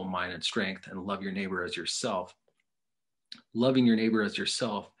heart, soul, mind, and strength, and love your neighbor as yourself. Loving your neighbor as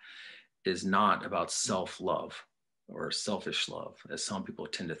yourself is not about self-love or selfish love, as some people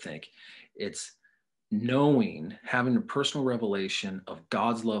tend to think. It's knowing, having a personal revelation of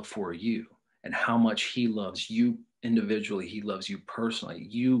God's love for you and how much he loves you individually, he loves you personally.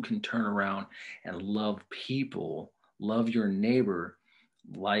 You can turn around and love people, love your neighbor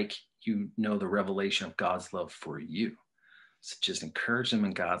like the revelation of God's love for you. So just encourage them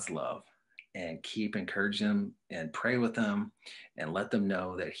in God's love and keep encouraging them and pray with them and let them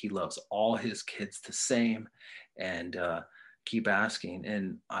know that he loves all his kids the same, and keep asking.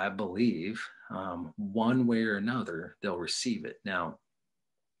 And I believe one way or another, they'll receive it. Now,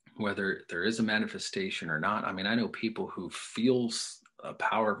 whether there is a manifestation or not, I mean, I know people who feel a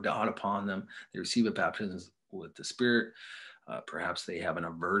power of God upon them. They receive a baptism with the Spirit. Perhaps they have an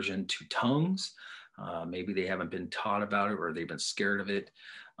aversion to tongues. Maybe they haven't been taught about it, or they've been scared of it.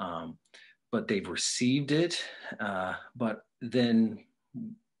 But they've received it. But then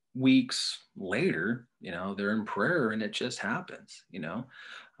weeks later, they're in prayer and it just happens,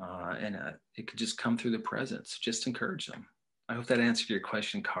 and it could just come through the presence. Just encourage them. I hope that answered your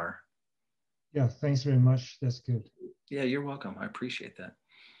question, Carr. Yeah, thanks very much. That's good. Yeah, you're welcome. I appreciate that.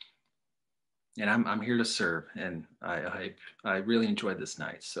 And I'm here to serve, and I really enjoyed this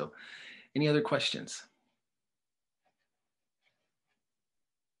night. So any other questions?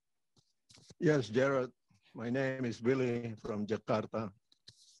 Yes, Jared. My name is Willie from Jakarta.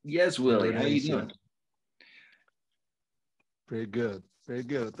 Yes, Willie. How are you doing? Pretty good. Very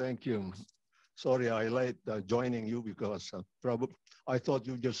good. Thank you. Sorry I late joining you because probably I thought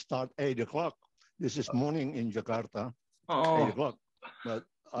you just start 8 o'clock. This is morning in Jakarta, 8 o'clock. But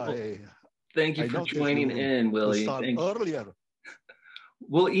thank you for joining in, Willie. Start earlier.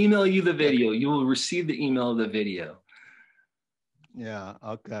 We'll email you the video. You will receive the email of the video. Yeah,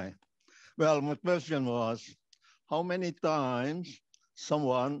 okay. Well, my question was, how many times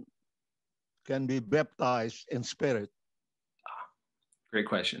someone can be baptized in spirit? Great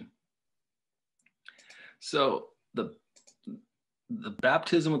question. So the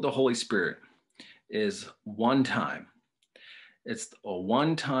baptism with the Holy Spirit is one time. It's a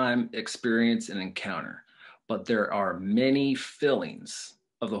one-time experience and encounter, but there are many fillings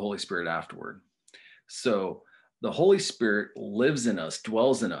of the Holy Spirit afterward. So the Holy Spirit lives in us,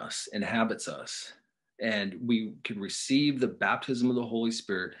 dwells in us, inhabits us, and we can receive the baptism of the Holy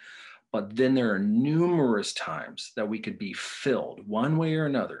Spirit. But then there are numerous times that we could be filled one way or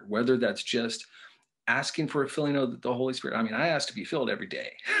another, whether that's just asking for a filling of the Holy Spirit. I mean, I ask to be filled every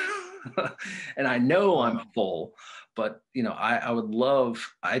day. And I know I'm full, but I would love,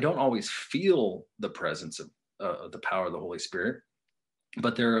 I don't always feel the presence of the power of the Holy Spirit,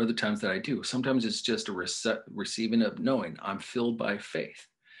 but there are other times that I do. Sometimes it's just a receiving of knowing I'm filled by faith.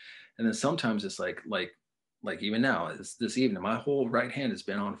 And then sometimes it's like like even now, this evening, my whole right hand has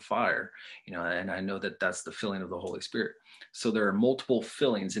been on fire, and I know that that's the filling of the Holy Spirit. So there are multiple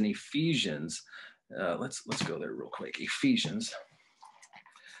fillings in Ephesians. Let's go there real quick. Ephesians,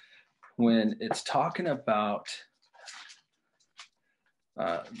 when it's talking about,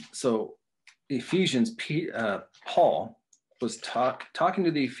 so Ephesians, Paul was talking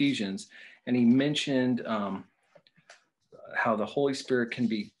to the Ephesians, and he mentioned how the Holy Spirit can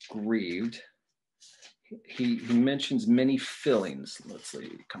be grieved. He mentions many fillings. Let's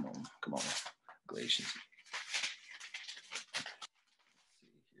see. Come on. Galatians.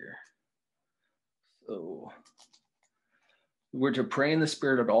 Here. So we're to pray in the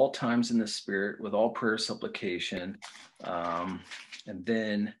Spirit at all times in the Spirit with all prayer, supplication, and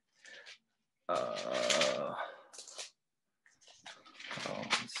then let's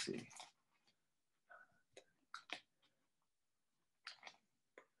see.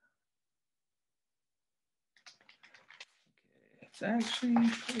 It's actually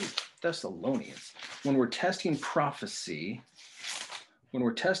Thessalonians. When we're testing prophecy,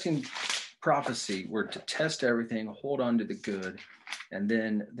 we're to test everything, hold on to the good, and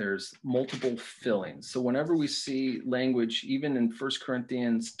then there's multiple fillings. So whenever we see language, even in 1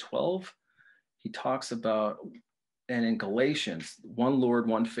 Corinthians 12, he talks about, and in Galatians, one Lord,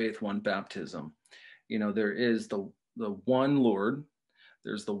 one faith, one baptism. There is the one Lord,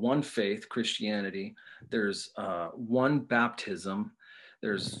 there's the one faith, Christianity, there's one baptism,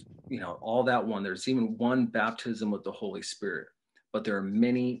 there's, all that one, there's even one baptism with the Holy Spirit, but there are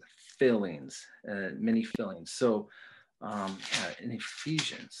many fillings. So in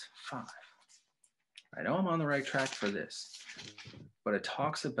Ephesians 5, I know I'm on the right track for this, but it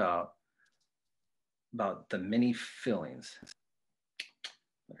talks about the many fillings.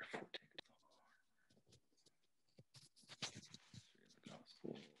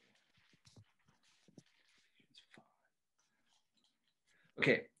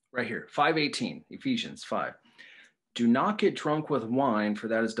 Okay, right here, 5:18, Ephesians 5. Do not get drunk with wine, for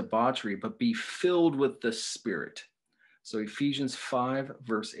that is debauchery, but be filled with the Spirit. So Ephesians 5,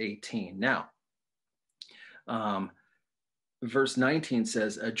 verse 18. Now, verse 19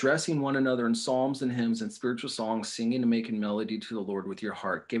 says, addressing one another in psalms and hymns and spiritual songs, singing and making melody to the Lord with your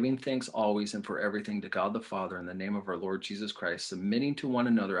heart, giving thanks always and for everything to God the Father in the name of our Lord Jesus Christ, submitting to one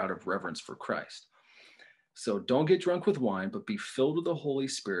another out of reverence for Christ. So don't get drunk with wine, but be filled with the Holy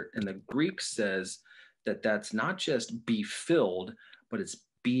Spirit. And the Greek says that that's not just be filled, but it's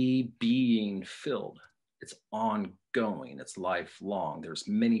be being filled. It's ongoing. It's lifelong. There's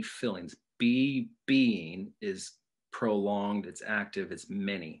many fillings. Be being is prolonged. It's active. It's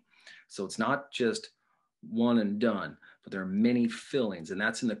many. So it's not just one and done, but there are many fillings. And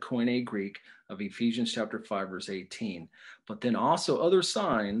that's in the Koine Greek of Ephesians chapter 5, verse 18. But then also other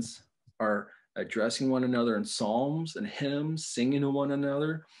signs are addressing one another in psalms and hymns, singing to one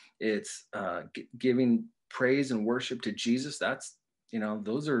another. It's giving praise and worship to Jesus. That's,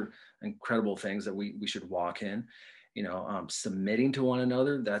 those are incredible things that we should walk in. Submitting to one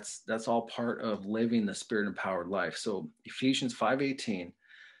another. That's all part of living the Spirit empowered life. So Ephesians 5:18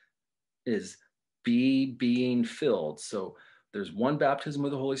 is be being filled. So there's one baptism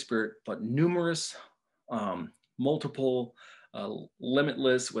of the Holy Spirit, but numerous, multiple,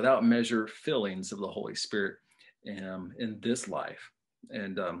 limitless, without measure fillings of the Holy Spirit in this life.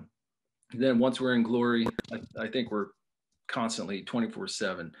 And then once we're in glory, I think we're constantly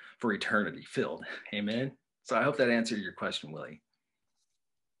 24/7 for eternity filled. Amen. So I hope that answered your question, Willie.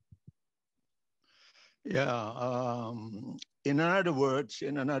 Yeah. In other words,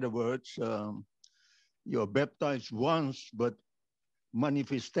 you're baptized once, but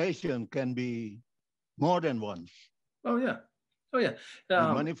manifestation can be more than once. Oh yeah.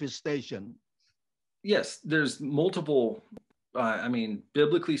 Manifestation. Yes, there's multiple.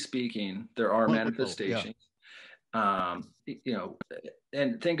 Biblically speaking, there are manifestations. Yeah.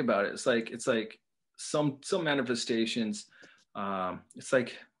 And think about it. It's like some manifestations. It's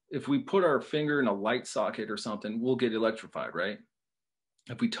like if we put our finger in a light socket or something, we'll get electrified, right?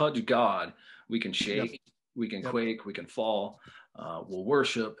 If we touch God, we can shake, yep. We can quake, we can fall, we'll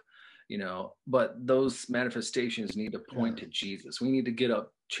worship, but those manifestations need to point to Jesus. We need to get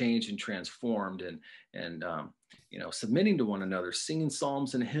up, changed and transformed and submitting to one another, singing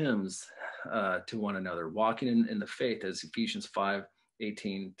psalms and hymns to one another, walking in the faith, as Ephesians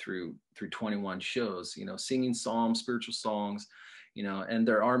 5:18 through 21 shows, singing psalms, spiritual songs, and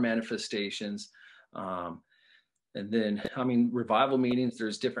there are manifestations. And then, revival meetings,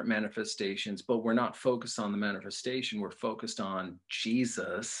 there's different manifestations, but we're not focused on the manifestation. We're focused on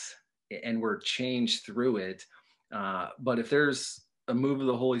Jesus, and we're changed through it. But if there's a move of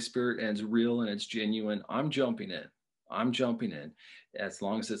the Holy Spirit and it's real and it's genuine, I'm jumping in. I'm jumping in, as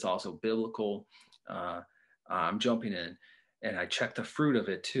long as it's also biblical. I'm jumping in, and I check the fruit of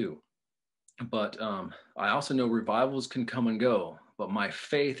it too. But I also know revivals can come and go. But my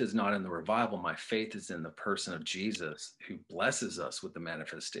faith is not in the revival. My faith is in the person of Jesus, who blesses us with the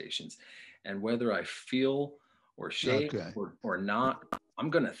manifestations. And whether I feel or shake or not, I'm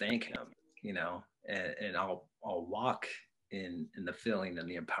going to thank him, you know, and I'll walk in the filling and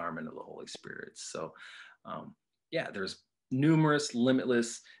the empowerment of the Holy Spirit. So, yeah, there's numerous,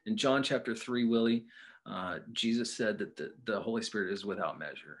 limitless. In John chapter 3, Willie, Jesus said that the Holy Spirit is without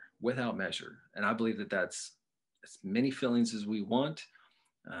measure. And I believe that that's as many fillings as we want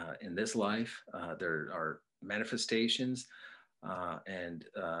in this life. There are manifestations, but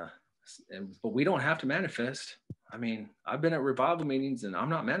we don't have to manifest. I mean, I've been at revival meetings and I'm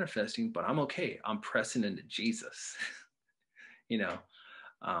not manifesting, but I'm okay. I'm pressing into Jesus, you know.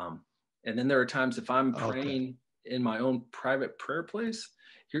 And then there are times if I'm praying in my own private prayer place,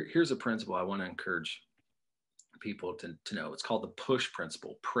 here's a principle I want to encourage people to know. It's called the push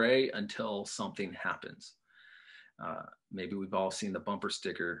principle. Pray until something happens. Maybe we've all seen the bumper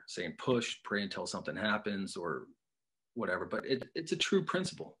sticker saying push, pray until something happens, or whatever, but it's a true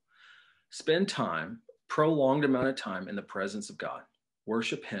principle. Spend time, prolonged amount of time in the presence of God,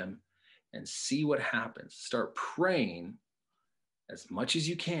 worship him, and see what happens. Start praying as much as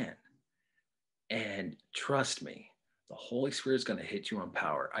you can. And trust me, the Holy Spirit is going to hit you in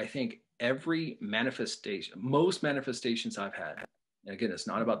power. I think every manifestation, most manifestations I've had, and again, it's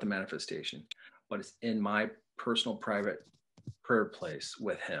not about the manifestation, but it's in my personal private prayer place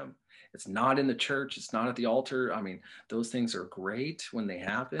with him. It's not in the church. It's not at the altar. I mean, those things are great when they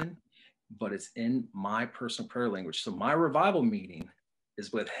happen, but it's in my personal prayer language. So my revival meeting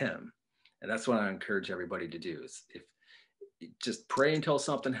is with him. And that's what I encourage everybody to do, is if just pray until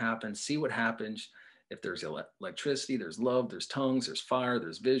something happens, see what happens. If there's electricity, there's love, there's tongues, there's fire,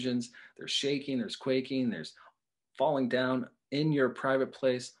 there's visions, there's shaking, there's quaking, there's falling down in your private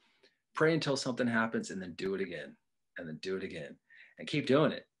place. Pray until something happens, and then do it again, and then do it again, and keep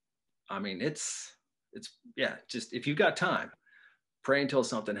doing it. I mean, it's yeah, just if you've got time, pray until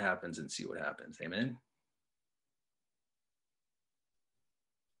something happens and see what happens. Amen.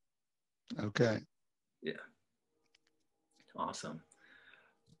 Okay. Yeah. Awesome.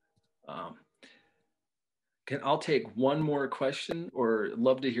 I'll take one more question, or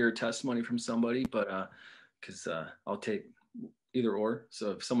love to hear a testimony from somebody, but because I'll take either or.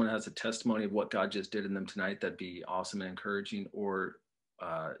 So if someone has a testimony of what God just did in them tonight, that'd be awesome and encouraging, or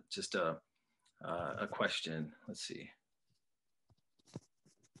just a question. Let's see.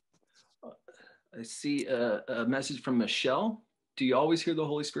 I see a message from Michelle. Do you always hear the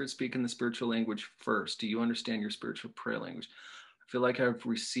Holy Spirit speak in the spiritual language first? Do you understand your spiritual prayer language? I feel like I've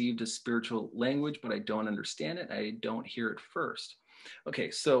received a spiritual language, but I don't understand it. I don't hear it first.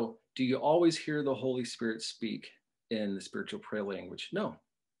 Okay, so do you always hear the Holy Spirit speak in the spiritual prayer language? No.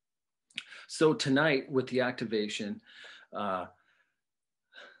 So tonight with the activation,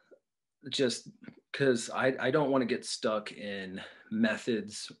 just because I don't want to get stuck in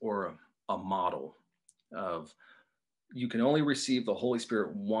methods or a model of you can only receive the Holy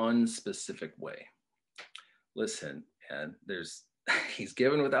Spirit one specific way. Listen, and he's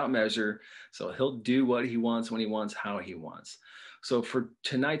given without measure, so he'll do what he wants, when he wants, how he wants. So for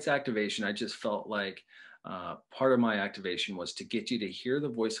tonight's activation, I just felt like part of my activation was to get you to hear the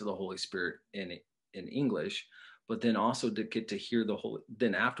voice of the Holy Spirit in English, but then also to get to hear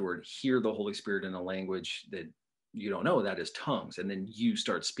then afterward, hear the Holy Spirit in a language that you don't know, that is tongues, and then you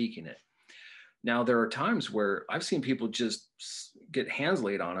start speaking it. Now, there are times where I've seen people just get hands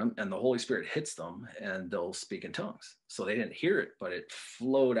laid on them and the Holy Spirit hits them and they'll speak in tongues. So they didn't hear it, but it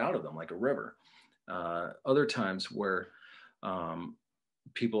flowed out of them like a river. Other times where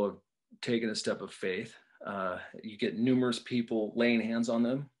people have taken a step of faith, you get numerous people laying hands on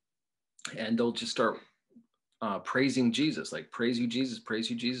them and they'll just start praising Jesus, like praise you,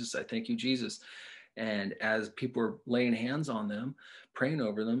 Jesus. I thank you, Jesus. And as people are laying hands on them, praying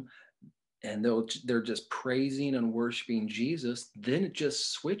over them, and they're just praising and worshiping Jesus, then it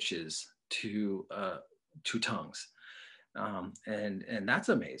just switches to tongues, and that's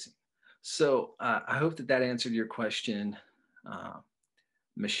amazing. So I hope that answered your question,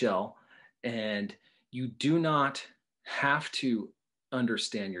 Michelle. And you do not have to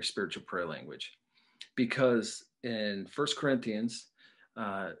understand your spiritual prayer language, because in 1 Corinthians,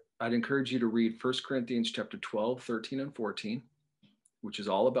 I'd encourage you to read 1 Corinthians chapter 12, 13, and 14. Which is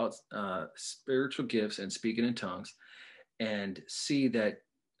all about spiritual gifts and speaking in tongues, and see that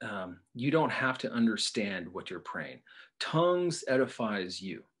you don't have to understand what you're praying. Tongues edifies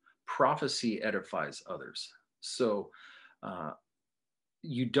you. Prophecy edifies others. So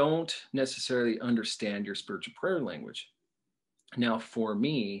you don't necessarily understand your spiritual prayer language. Now, for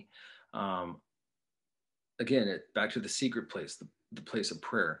me, again, back to the secret place, the place of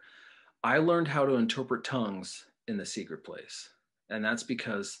prayer. I learned how to interpret tongues in the secret place. And that's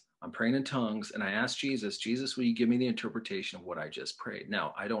because I'm praying in tongues and I asked Jesus, will you give me the interpretation of what I just prayed?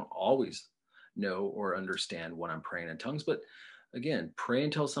 Now, I don't always know or understand when I'm praying in tongues, but again, pray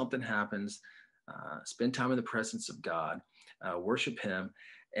until something happens, spend time in the presence of God, worship him,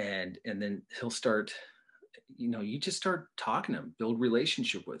 and then he'll start, you just start talking to him, build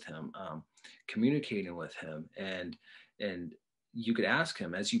relationship with him, communicating with him. And you could ask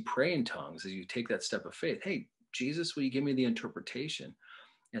him as you pray in tongues, as you take that step of faith, hey, Jesus, will you give me the interpretation?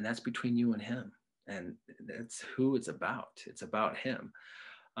 And that's between you and him. And that's who it's about. It's about him.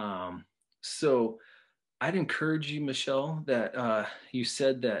 So I'd encourage you, Michelle, that you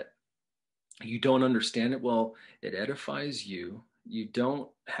said that you don't understand it. Well, it edifies you. You don't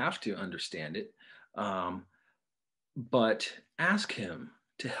have to understand it. But ask him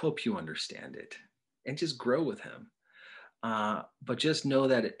to help you understand it and just grow with him. But just know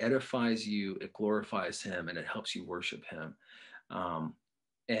that it edifies you, it glorifies him, and it helps you worship him.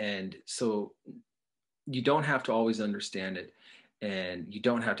 And so you don't have to always understand it, and you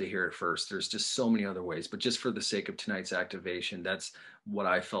don't have to hear it first. There's just so many other ways. But just for the sake of tonight's activation, that's what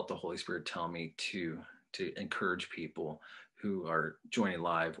I felt the Holy Spirit tell me to encourage people who are joining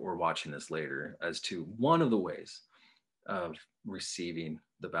live or watching this later as to one of the ways of receiving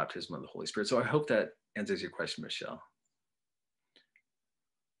the baptism of the Holy Spirit. So I hope that answers your question, Michelle.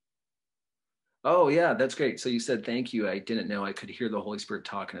 Oh, yeah, that's great. So you said, thank you. I didn't know I could hear the Holy Spirit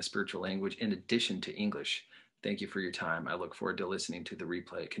talk in a spiritual language in addition to English. Thank you for your time. I look forward to listening to the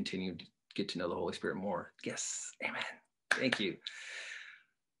replay. Continue to get to know the Holy Spirit more. Yes, amen. Thank you.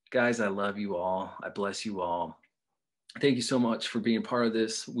 Guys, I love you all. I bless you all. Thank you so much for being part of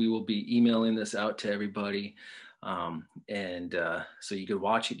this. We will be emailing this out to everybody. So you could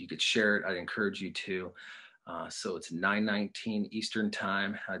watch it, you could share it. I'd encourage you to. So it's 9:19 Eastern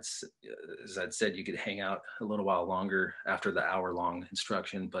time. As I'd said, you could hang out a little while longer after the hour-long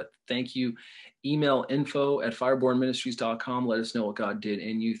instruction. But thank you. Email info@firebornministries.com. Let us know what God did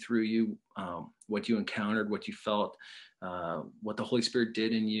in you, through you, what you encountered, what you felt, what the Holy Spirit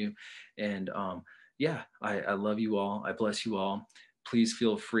did in you. And I love you all. I bless you all. Please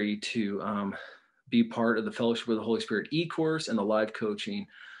feel free to be part of the Fellowship of the Holy Spirit e-course and the live coaching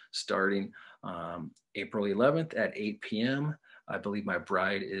starting April 11th at 8 p.m. I believe my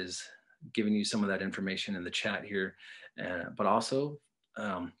bride is giving you some of that information in the chat here. But also,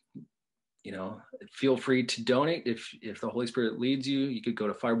 feel free to donate. If the Holy Spirit leads you, you could go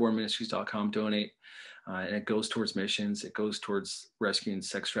to firebornministries.com, donate. And it goes towards missions. It goes towards rescuing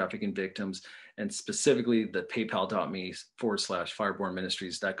sex trafficking victims, and specifically the paypal.me/Fireborn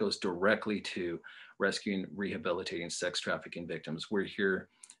Ministries. That goes directly to rescuing, rehabilitating sex trafficking victims. We're here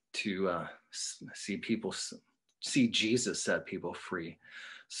to see Jesus set people free.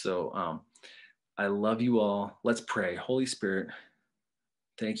 So I love you all. Let's pray. Holy Spirit,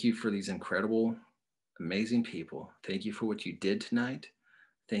 thank you for these incredible, amazing people. Thank you for what you did tonight.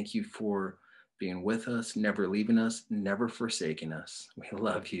 Thank you for being with us, never leaving us, never forsaking us. We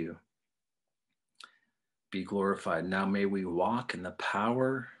love you. Be glorified. Now may we walk in the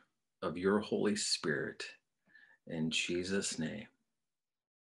power of your Holy Spirit. In Jesus' name.